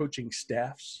both good coaching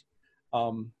staffs.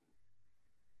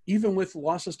 Even with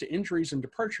losses to injuries and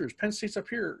departures, Penn State's up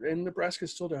here and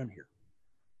Nebraska's still down here.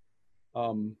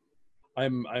 I'm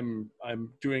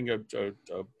doing a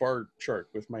bar chart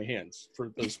with my hands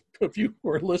for those of you who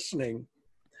are listening.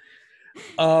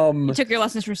 You took your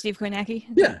lessons from Steve Koinaki?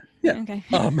 Yeah. Okay.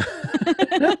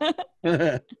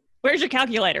 Where's your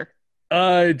calculator?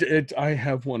 I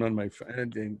have one on my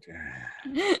phone.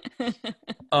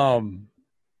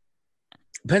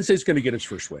 Penn State's going to get its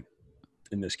first win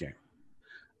in this game.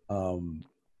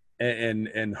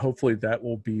 And hopefully that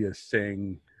will be a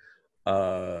thing.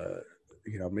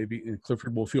 Maybe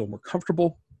Clifford will feel more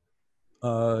comfortable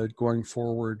going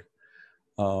forward.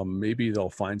 Maybe they'll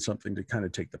find something to kind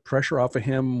of take the pressure off of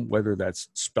him, whether that's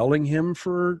spelling him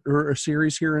for a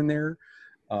series here and there.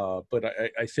 But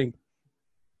I think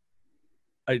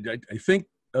of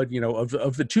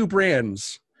the two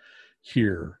brands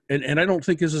here, and I don't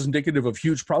think this is indicative of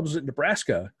huge problems at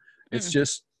Nebraska. It's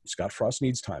just Scott Frost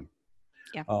needs time.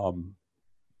 Yeah.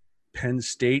 Penn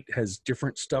State has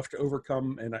different stuff to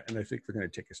overcome, and I think they're going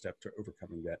to take a step to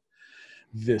overcoming that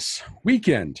this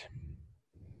weekend.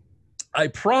 I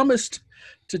promised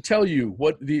to tell you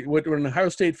what an Ohio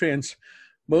State fans'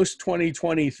 most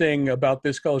 2020 thing about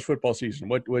this college football season.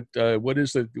 What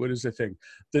is the thing?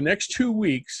 The next 2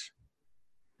 weeks,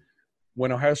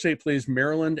 when Ohio State plays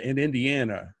Maryland and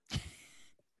Indiana,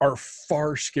 are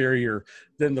far scarier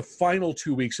than the final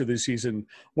 2 weeks of the season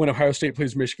when Ohio State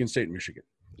plays Michigan State and Michigan.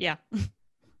 Yeah.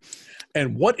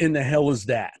 And what in the hell is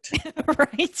that?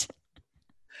 Right.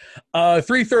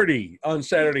 3:30 on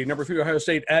Saturday, number 3 Ohio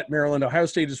State at Maryland. Ohio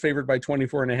State is favored by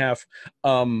 24.5.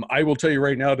 I will tell you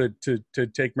right now to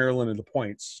take Maryland in the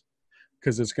points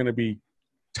because it's going to be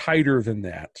tighter than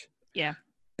that. Yeah.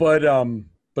 But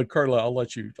Carla, I'll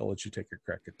let you take a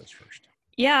crack at this first.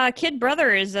 Yeah, kid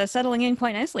brother is settling in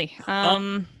quite nicely.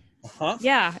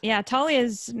 Yeah. Taulia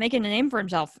is making a name for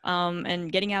himself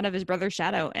and getting out of his brother's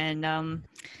shadow. And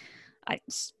I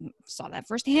saw that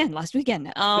firsthand last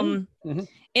weekend.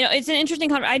 It's an interesting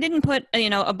conversation. I didn't put,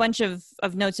 a bunch of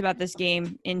notes about this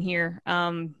game in here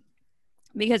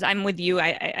because I'm with you.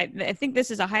 I think this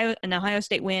is an Ohio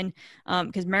State win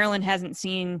because Maryland hasn't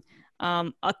seen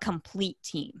a complete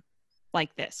team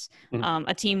like this.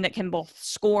 A team that can both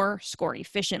score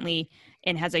efficiently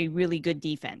and has a really good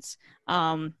defense.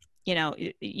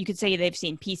 You could say they've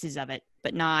seen pieces of it,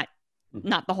 but not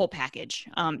the whole package.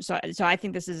 So I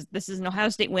think this is an Ohio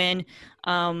State win,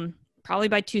 probably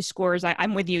by 2 scores.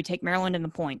 I'm with you. Take Maryland in the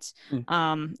points.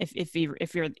 If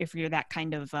you're that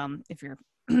kind of if you're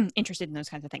interested in those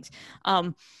kinds of things.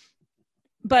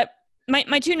 But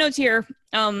my 2 notes here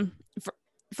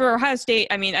for Ohio State.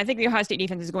 I mean, I think the Ohio State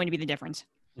defense is going to be the difference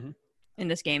in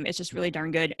this game. It's just really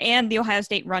darn good, and the Ohio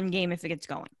State run game if it gets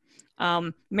going.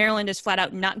 Maryland is flat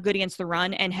out not good against the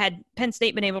run, and had Penn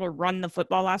State been able to run the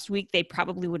football last week, they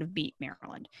probably would have beat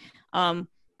Maryland.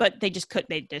 But they just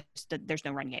couldn't. There's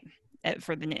no run game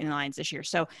for the Nittany Lions this year.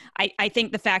 So I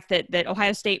think the fact that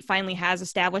Ohio State finally has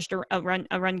established a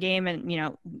run game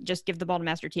and, just give the ball to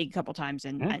Master Teague a couple times.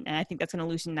 And I think that's going to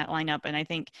loosen that lineup. And I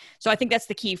think that's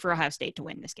the key for Ohio State to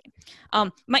win this game.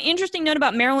 My interesting note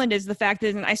about Maryland is the fact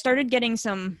that I started getting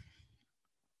some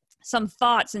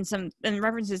thoughts and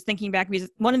references thinking back,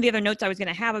 because one of the other notes I was going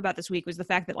to have about this week was the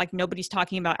fact that nobody's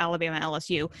talking about Alabama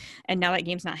LSU, and now that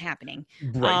game's not happening.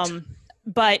 Right.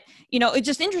 But it's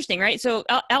just interesting, right? So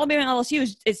Alabama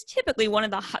LSU is typically one of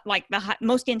the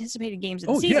most anticipated games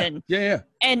of the season. Yeah.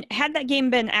 And had that game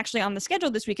been actually on the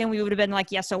schedule this weekend, we would have been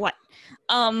like, yeah, so what?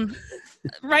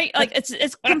 Right?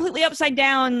 It's completely upside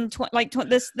down.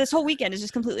 This whole weekend is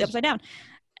just completely upside down.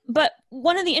 But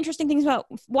one of the interesting things about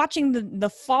watching the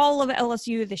fall of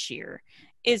LSU this year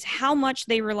is how much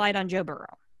they relied on Joe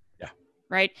Burrow. Yeah.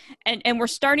 Right. And we're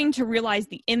starting to realize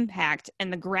the impact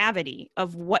and the gravity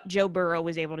of what Joe Burrow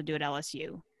was able to do at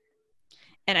LSU.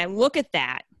 And I look at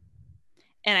that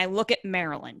and I look at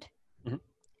Maryland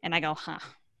and I go,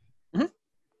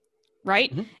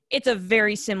 right. It's a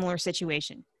very similar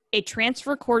situation. A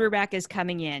transfer quarterback is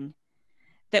coming in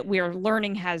that we are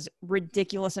learning has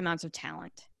ridiculous amounts of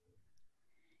talent.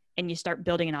 And you start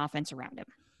building an offense around him.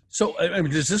 So, I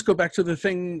mean, does this go back to the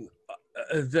thing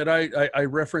that I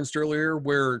referenced earlier,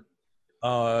 where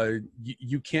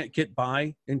you can't get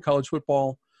by in college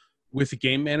football with a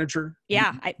game manager?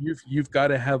 Yeah, you've got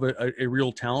to have a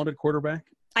real talented quarterback.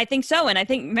 I think so, and I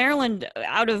think Maryland,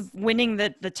 out of winning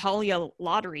the Taulia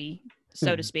lottery,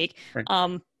 so to speak,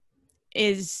 right.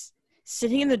 Is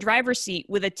sitting in the driver's seat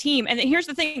with a team. And here's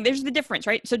the thing: there's the difference,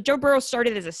 right? So Joe Burrow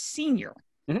started as a senior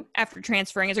after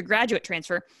transferring as a graduate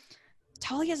transfer.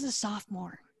 Taulia's a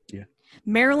sophomore. Yeah,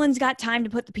 Maryland's got time to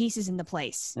put the pieces into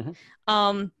place.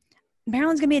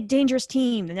 Maryland's going to be a dangerous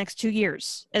team the next 2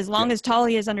 years, as long as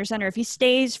Taulia is under center. If he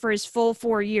stays for his full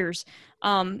 4 years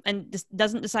and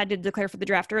doesn't decide to declare for the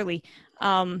draft early,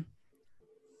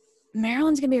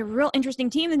 Maryland's going to be a real interesting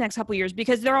team the next couple of years,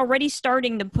 because they're already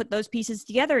starting to put those pieces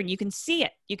together, and you can see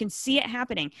it. You can see it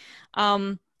happening.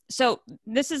 So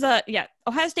this is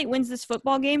Ohio State wins this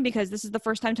football game because this is the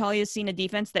first time Taulia has seen a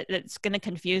defense that's going to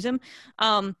confuse him.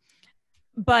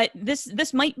 But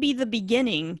this might be the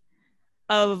beginning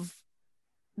of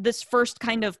this first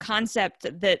kind of concept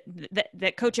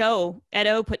that Coach Ed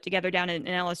O put together down in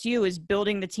LSU, is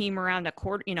building the team around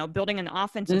building an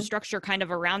offensive structure kind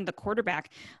of around the quarterback.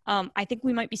 I think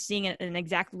we might be seeing an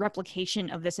exact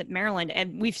replication of this at Maryland,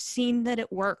 and we've seen that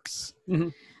it works.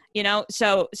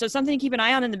 So something to keep an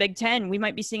eye on in the Big Ten. We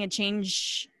might be seeing a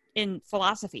change in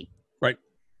philosophy, right,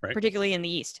 particularly in the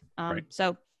East.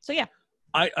 So yeah.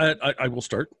 I will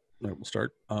start.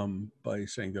 By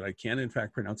saying that I can, in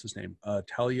fact, pronounce his name.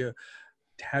 Taulia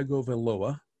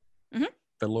Tagovailoa.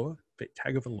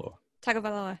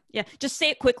 Tagovailoa. Yeah. Just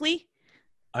say it quickly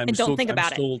and don't think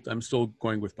about it. I'm still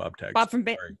going with Bob Tags. Bob from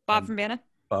Bama? Bob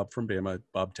from Bama.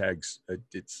 Bob Tags.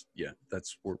 That's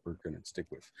what we're going to stick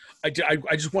with. I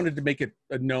just wanted to make it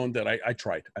known that I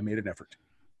tried. I made an effort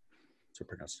to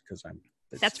pronounce it, because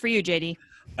that's for you, JD.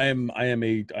 I am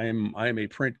a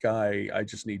print guy. I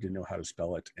just need to know how to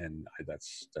spell it, and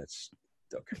that's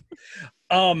okay.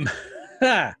 I'm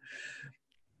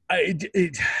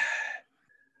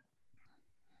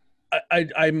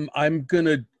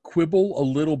gonna quibble a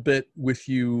little bit with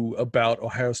you about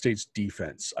Ohio State's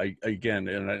defense.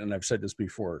 I've said this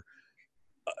before.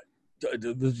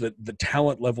 The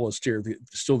talent level is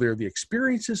still there. The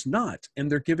experience is not, and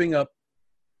they're giving up.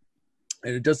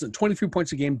 And it doesn't. 23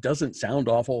 points a game doesn't sound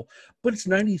awful, but it's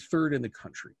 93rd in the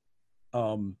country,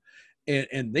 and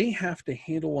they have to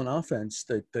handle an offense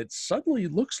that suddenly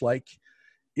looks like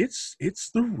it's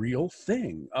the real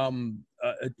thing.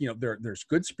 There's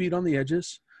good speed on the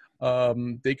edges.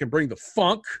 They can bring the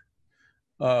funk.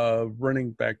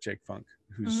 Running back Jake Funk,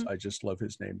 who's I just love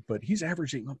his name, but he's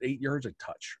averaging up 8 yards a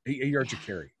touch, 8 yards a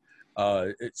carry.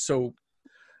 So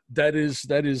that is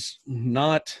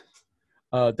not.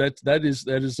 That is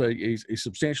a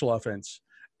substantial offense,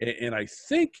 and I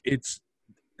think it's,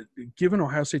 given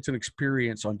Ohio State's an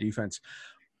experience on defense,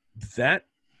 that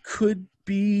could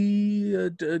be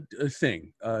a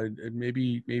thing.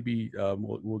 Maybe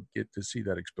we'll get to see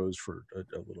that exposed for a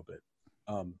little bit.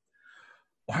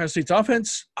 Ohio State's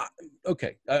offense,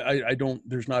 okay. I don't.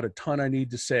 There's not a ton I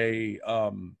need to say.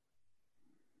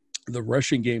 The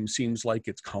rushing game seems like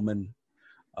it's coming.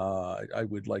 I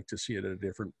would like to see it at a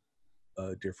different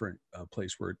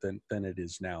place than it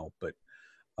is now, but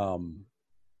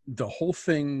the whole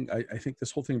thing, I think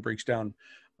this whole thing breaks down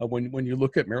when you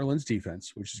look at Maryland's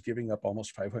defense, which is giving up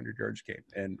almost 500 yards a game,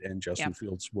 and Justin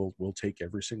Fields will take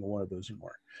every single one of those and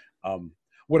more.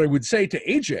 What I would say to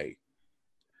AJ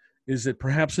is that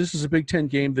perhaps this is a Big Ten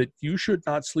game that you should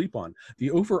not sleep on.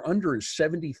 The over-under is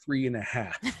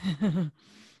 73.5.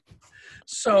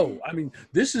 So, I mean,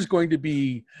 this is going to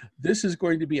be,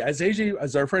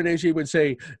 as our friend AJ would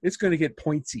say, it's going to get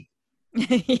pointy.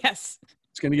 Yes.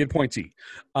 It's going to get pointy.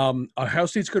 Ohio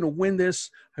State's going to win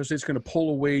this. Ohio State's going to pull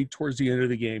away towards the end of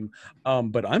the game.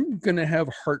 But I'm going to have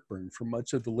heartburn for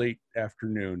much of the late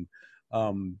afternoon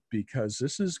because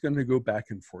this is going to go back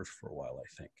and forth for a while, I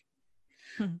think.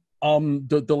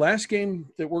 The last game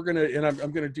that we're going to, and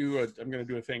I'm going to do a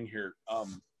thing here.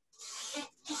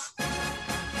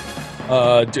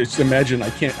 Just imagine, I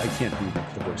can't do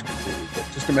the voice completely, but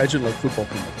just imagine like football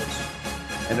commercials,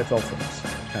 NFL films,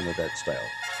 kind of that style.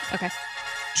 Okay.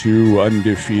 Two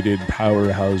undefeated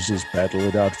powerhouses battle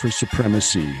it out for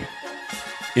supremacy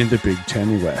in the Big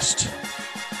Ten West.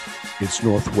 It's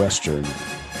Northwestern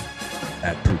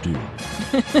at Purdue.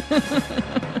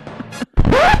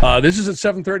 This is at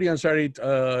 7:30 on Saturday.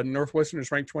 Northwestern is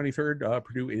ranked 23rd.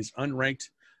 Purdue is unranked,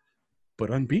 but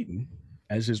unbeaten,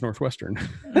 as is Northwestern.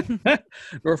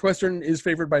 Northwestern is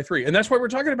favored by 3. And that's why we're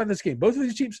talking about this game. Both of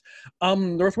these teams,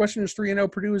 Northwestern is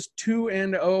 3-0. Purdue is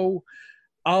 2-0.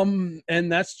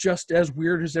 And that's just as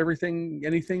weird as anything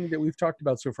that we've talked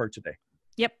about so far today.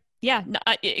 Yep. Yeah, no,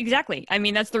 exactly. I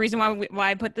mean, that's the reason why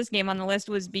I put this game on the list,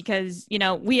 was because,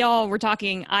 we all were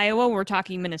talking Iowa, we're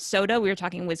talking Minnesota, we were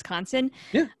talking Wisconsin.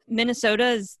 Yeah. Minnesota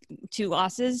is 2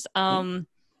 losses.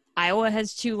 Iowa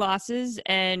has 2 losses,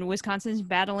 and Wisconsin's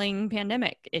battling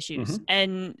pandemic issues.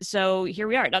 And so here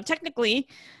we are. Now, technically,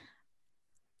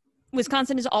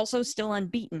 Wisconsin is also still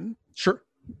unbeaten. Sure.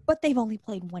 But they've only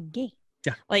played 1 game.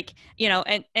 Yeah.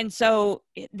 And so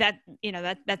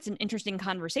that's an interesting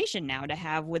conversation now to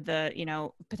have with the,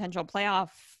 potential playoff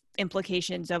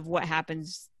implications of what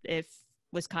happens if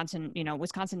Wisconsin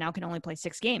now can only play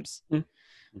 6 games.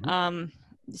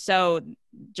 So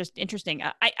just interesting.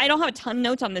 I don't have a ton of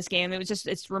notes on this game.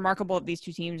 It's remarkable that these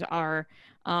 2 teams are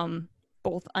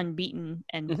both unbeaten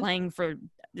and playing for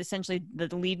essentially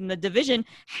the lead in the division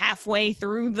halfway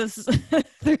through the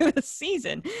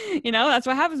season. That's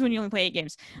what happens when you only play 8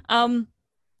 games.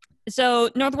 So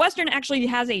Northwestern actually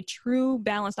has a true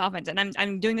balanced offense, and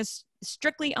I'm doing this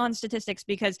strictly on statistics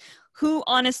because who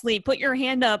honestly, put your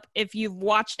hand up if you've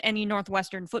watched any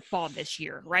Northwestern football this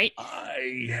year, right?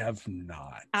 I have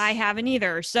not. I haven't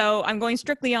either. So I'm going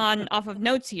strictly off of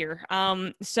notes here.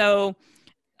 So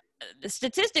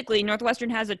statistically,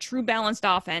 Northwestern has a true balanced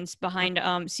offense behind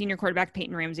senior quarterback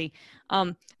Peyton Ramsey.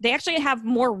 They actually have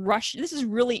more rush. This is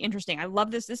really interesting. I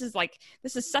love this. This is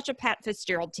such a Pat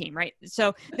Fitzgerald team, right?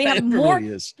 So they have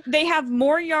they have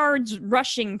more yards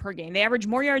rushing per game. They average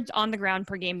more yards on the ground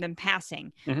per game than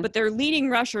passing. But their leading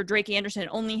rusher, Drake Anderson,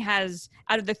 only has,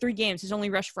 out of the 3 games, has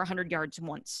only rushed for 100 yards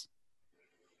once.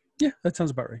 Yeah, that sounds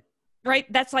about right. Right?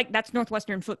 That's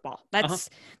Northwestern football. That's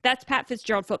Pat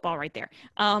Fitzgerald football right there.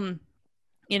 And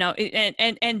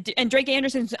Drake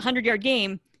Anderson's 100-yard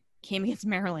game came against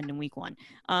Maryland in week 1,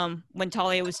 when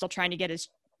Taulia was still trying to get his,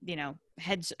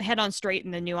 head on straight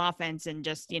in the new offense and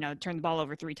just, turn the ball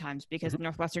over 3 times because the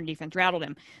Northwestern defense rattled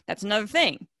him. That's another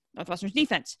thing. Northwestern's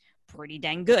defense, pretty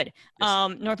dang good.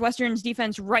 Yes. Northwestern's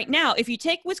defense right now, if you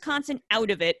take Wisconsin out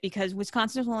of it, because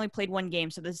Wisconsin has only played 1 game,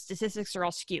 so the statistics are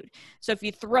all skewed. So if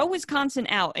you throw Wisconsin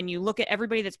out and you look at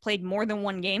everybody that's played more than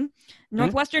 1 game,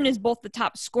 Northwestern is both the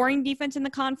top scoring defense in the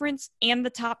conference and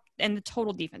the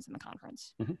total defense in the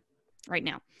conference right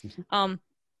now.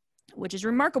 Which is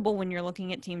remarkable when you're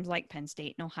looking at teams like Penn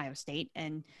State and Ohio State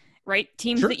and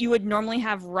teams that you would normally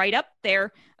have right up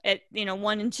there at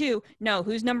 1 and 2. No,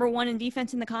 who's number 1 in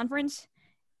defense in the conference?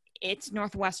 It's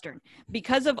Northwestern.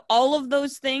 Because of all of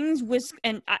those things,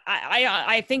 and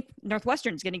I think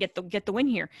Northwestern's going to get the win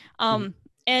here.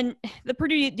 And the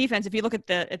Purdue defense, if you look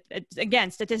at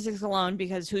again, statistics alone,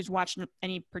 because who's watched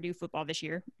any Purdue football this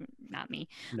year? Not me.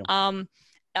 No.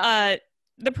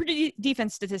 The Purdue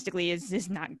defense statistically is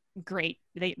not great.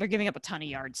 They're giving up a ton of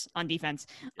yards on defense.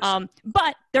 Yes.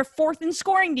 But they're 4th in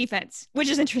scoring defense, which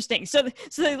is interesting. So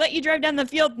they let you drive down the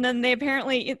field, and then they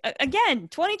apparently, again,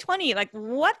 2020,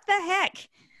 what the heck?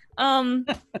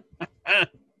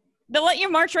 They'll let you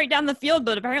march right down the field,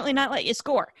 but apparently not let you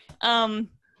score. So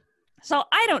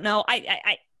I don't know.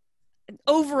 I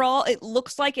overall, it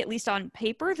looks like, at least on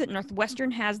paper, that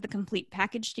Northwestern has the complete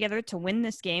package together to win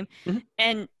this game.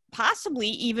 And possibly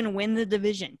even win the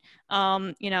division.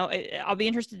 I'll be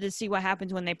interested to see what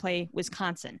happens when they play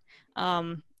Wisconsin.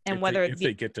 And if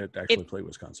they get to actually play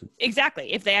Wisconsin.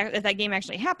 Exactly. If that game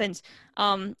actually happens,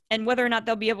 and whether or not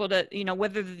they'll be able to,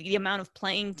 whether the amount of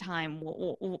playing time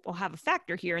will have a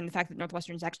factor here, in the fact that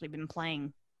Northwestern's actually been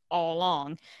playing all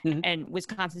along, and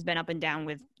Wisconsin's been up and down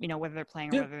with, whether they're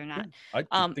playing or whether they're not. I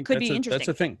think could be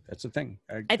interesting. That's a thing.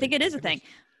 I think it is a thing.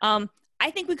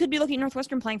 I think we could be looking at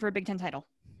Northwestern playing for a Big Ten title.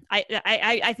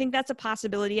 I think that's a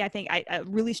possibility. I think a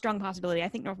really strong possibility. I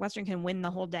think Northwestern can win the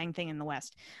whole dang thing in the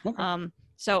West. Okay.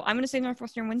 So I'm going to say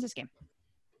Northwestern wins this game.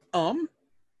 I'm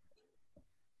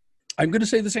going to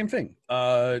say the same thing.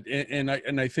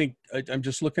 And I think I'm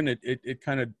just looking at it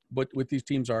kind of what these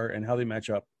teams are and how they match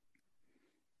up.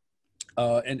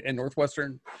 And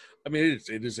Northwestern, I mean,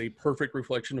 it is a perfect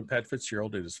reflection of Pat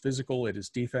Fitzgerald. It is physical. It is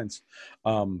defense.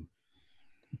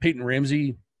 Peyton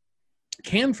Ramsey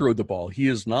can throw the ball. He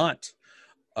is not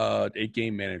a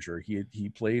game manager. He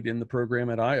played in the program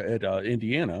at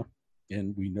Indiana,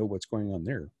 and we know what's going on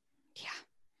there.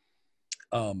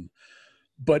 Yeah.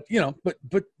 But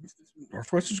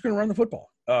Northwestern's going to run the football.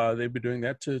 They've been doing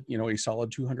that to a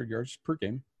solid 200 yards per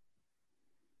game.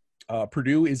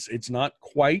 Purdue it's not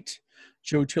quite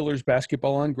Joe Tiller's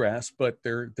basketball on grass, but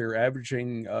they're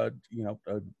averaging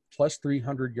plus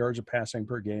 300 yards of passing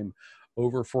per game,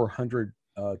 over 400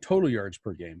 total yards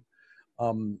per game.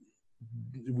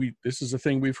 this is a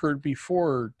thing we've heard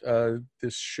before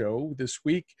this show this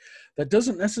week. That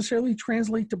doesn't necessarily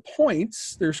translate to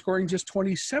points. They're scoring just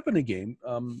 27 a game,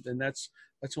 and that's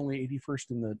only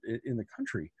 81st in the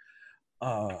country.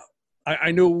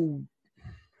 I know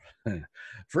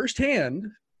firsthand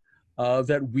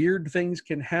that weird things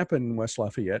can happen in West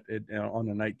Lafayette on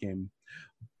a night game.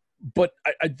 But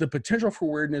the potential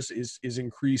for weirdness is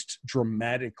decreased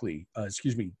dramatically,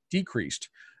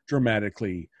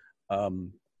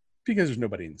 because there's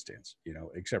nobody in the stands,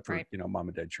 except for, mom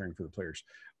and dad cheering for the players.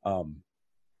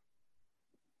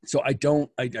 So I don't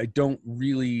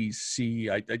really see,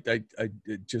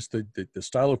 just the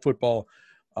style of football.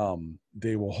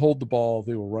 They will hold the ball.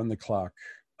 They will run the clock.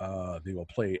 They will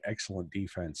play excellent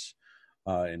defense.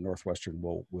 And Northwestern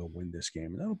will win this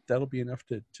game. And that'll be enough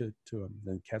to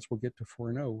the Cats will get to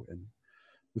 4-0 and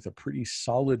with a pretty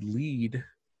solid lead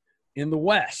in the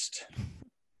West.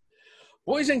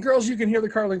 Boys and girls, you can hear the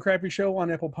Carla and Crappy Show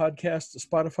on Apple Podcasts,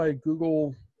 Spotify,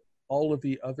 Google, all of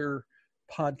the other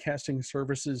podcasting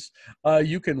services.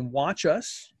 You can watch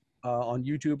us on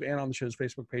YouTube and on the show's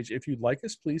Facebook page. If you'd like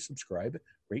us, please subscribe,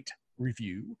 rate,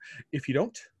 review. If you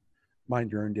don't,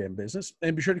 mind your own damn business.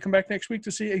 And be sure to come back next week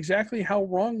to see exactly how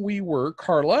wrong we were.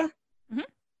 Carla,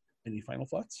 any final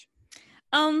thoughts?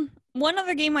 One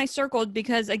other game I circled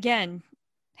because, again,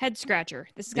 head scratcher.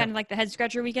 This is kind of like the head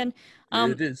scratcher weekend.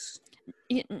 It is.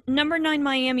 Number 9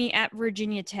 Miami at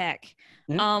Virginia Tech,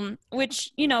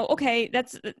 which, okay,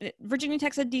 that's Virginia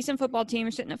Tech's a decent football team.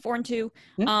 We're sitting at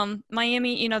 4-2.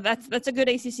 Miami, that's a good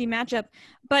ACC matchup.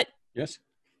 But yes,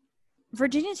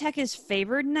 Virginia Tech is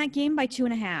favored in that game by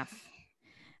 2.5.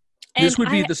 This would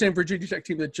be the same Virginia Tech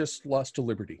team that just lost to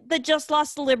Liberty. That just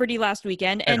lost to Liberty last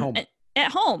weekend. At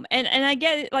home. And I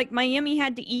get it, like Miami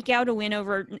had to eke out a win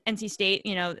over NC State.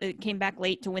 It came back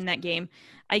late to win that game.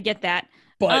 I get that.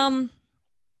 But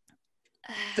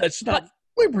that's not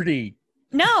Liberty.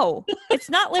 No, it's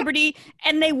not Liberty.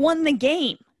 And they won the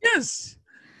game. Yes.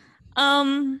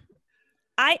 I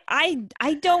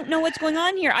don't know what's going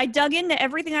on here. I dug into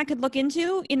everything I could look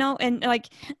into, and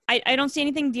I don't see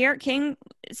anything. De'Aaron King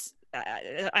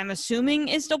I'm assuming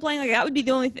is still playing. Like that would be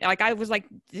the only thing. Like I was like,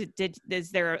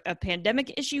 is there a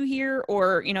pandemic issue here,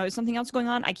 or is something else going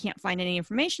on? I can't find any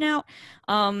information out.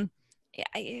 I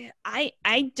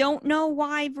don't know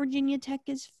why Virginia Tech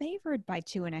is favored by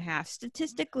 2.5.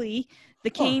 Statistically, the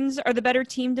Canes are the better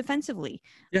team defensively.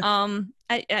 Yeah.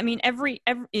 I mean, every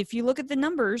if you look at the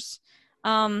numbers,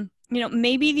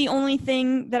 maybe the only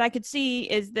thing that I could see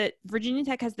is that Virginia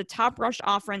Tech has the top rush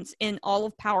offense in all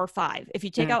of Power 5. If you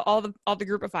take out all the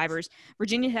group of fivers,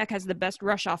 Virginia Tech has the best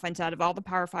rush offense out of all the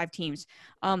Power 5 teams.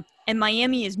 And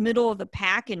Miami is middle of the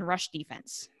pack in rush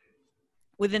defense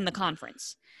within the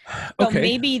conference. So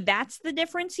maybe that's the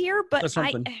difference here, but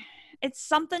it's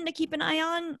something to keep an eye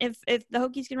on if the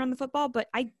Hokies can run the football, but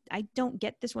I don't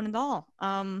get this one at all.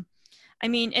 I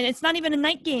mean, and it's not even a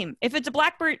night game. If it's a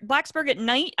Blacksburg at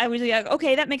night, I was like,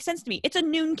 okay, that makes sense to me. It's a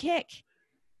noon kick.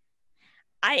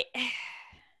 I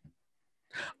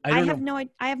have no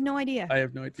idea. I have no idea.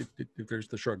 There's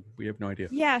the shrug. We have no idea.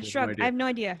 Yeah, shrug. I have no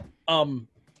idea. I'm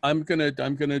gonna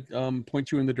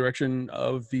point you in the direction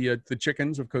of the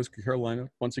Chickens of Coastal Carolina.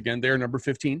 Once again, they are number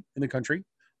 15 in the country.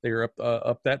 They are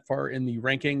up that far in the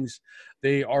rankings.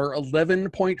 They are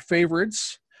 11-point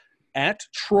favorites at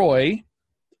Troy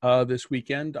this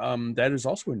weekend. That is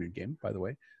also a new game, by the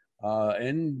way.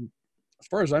 And as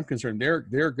far as I'm concerned,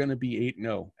 they're going to be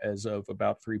 8-0 as of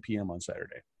about 3 p.m. on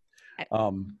Saturday.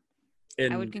 And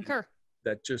I would concur.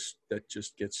 That just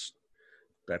gets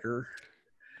better.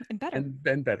 And better.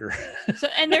 And better.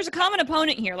 And there's a common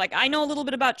opponent here. Like, I know a little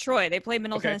bit about Troy. They played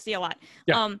Middle Tennessee a lot.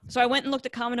 Yeah. So I went and looked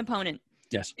at common opponent.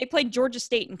 Yes. They played Georgia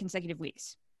State in consecutive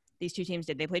weeks. These two teams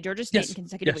did. They played Georgia State in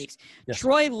consecutive weeks. Yes.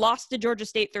 Troy lost to Georgia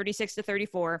State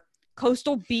 36-34.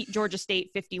 Coastal beat Georgia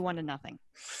State 51-0.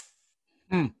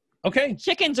 Okay.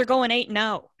 Chickens are going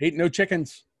 8-0. 8-0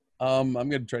 Chickens. I'm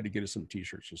going to try to get us some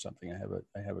T-shirts or something. I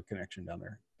have a connection down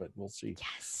there, but we'll see.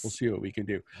 Yes. We'll see what we can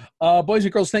do. Boys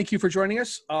and girls, thank you for joining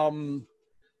us.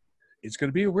 It's going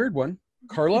to be a weird one.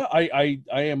 Carla, I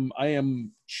am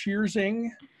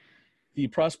cheersing the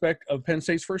prospect of Penn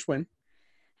State's first win.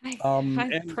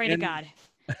 I pray to God.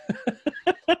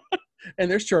 And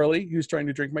there's Charlie, who's trying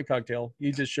to drink my cocktail.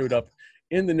 He just showed up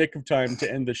in the nick of time to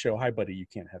end the show. Hi, buddy. You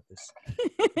can't have this.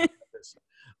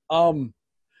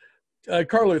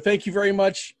 Carla, thank you very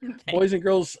much. Boys and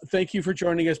girls, thank you for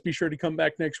joining us. Be sure to come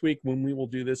back next week when we will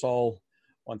do this all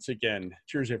once again.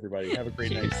 Cheers, everybody. Have a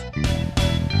great night.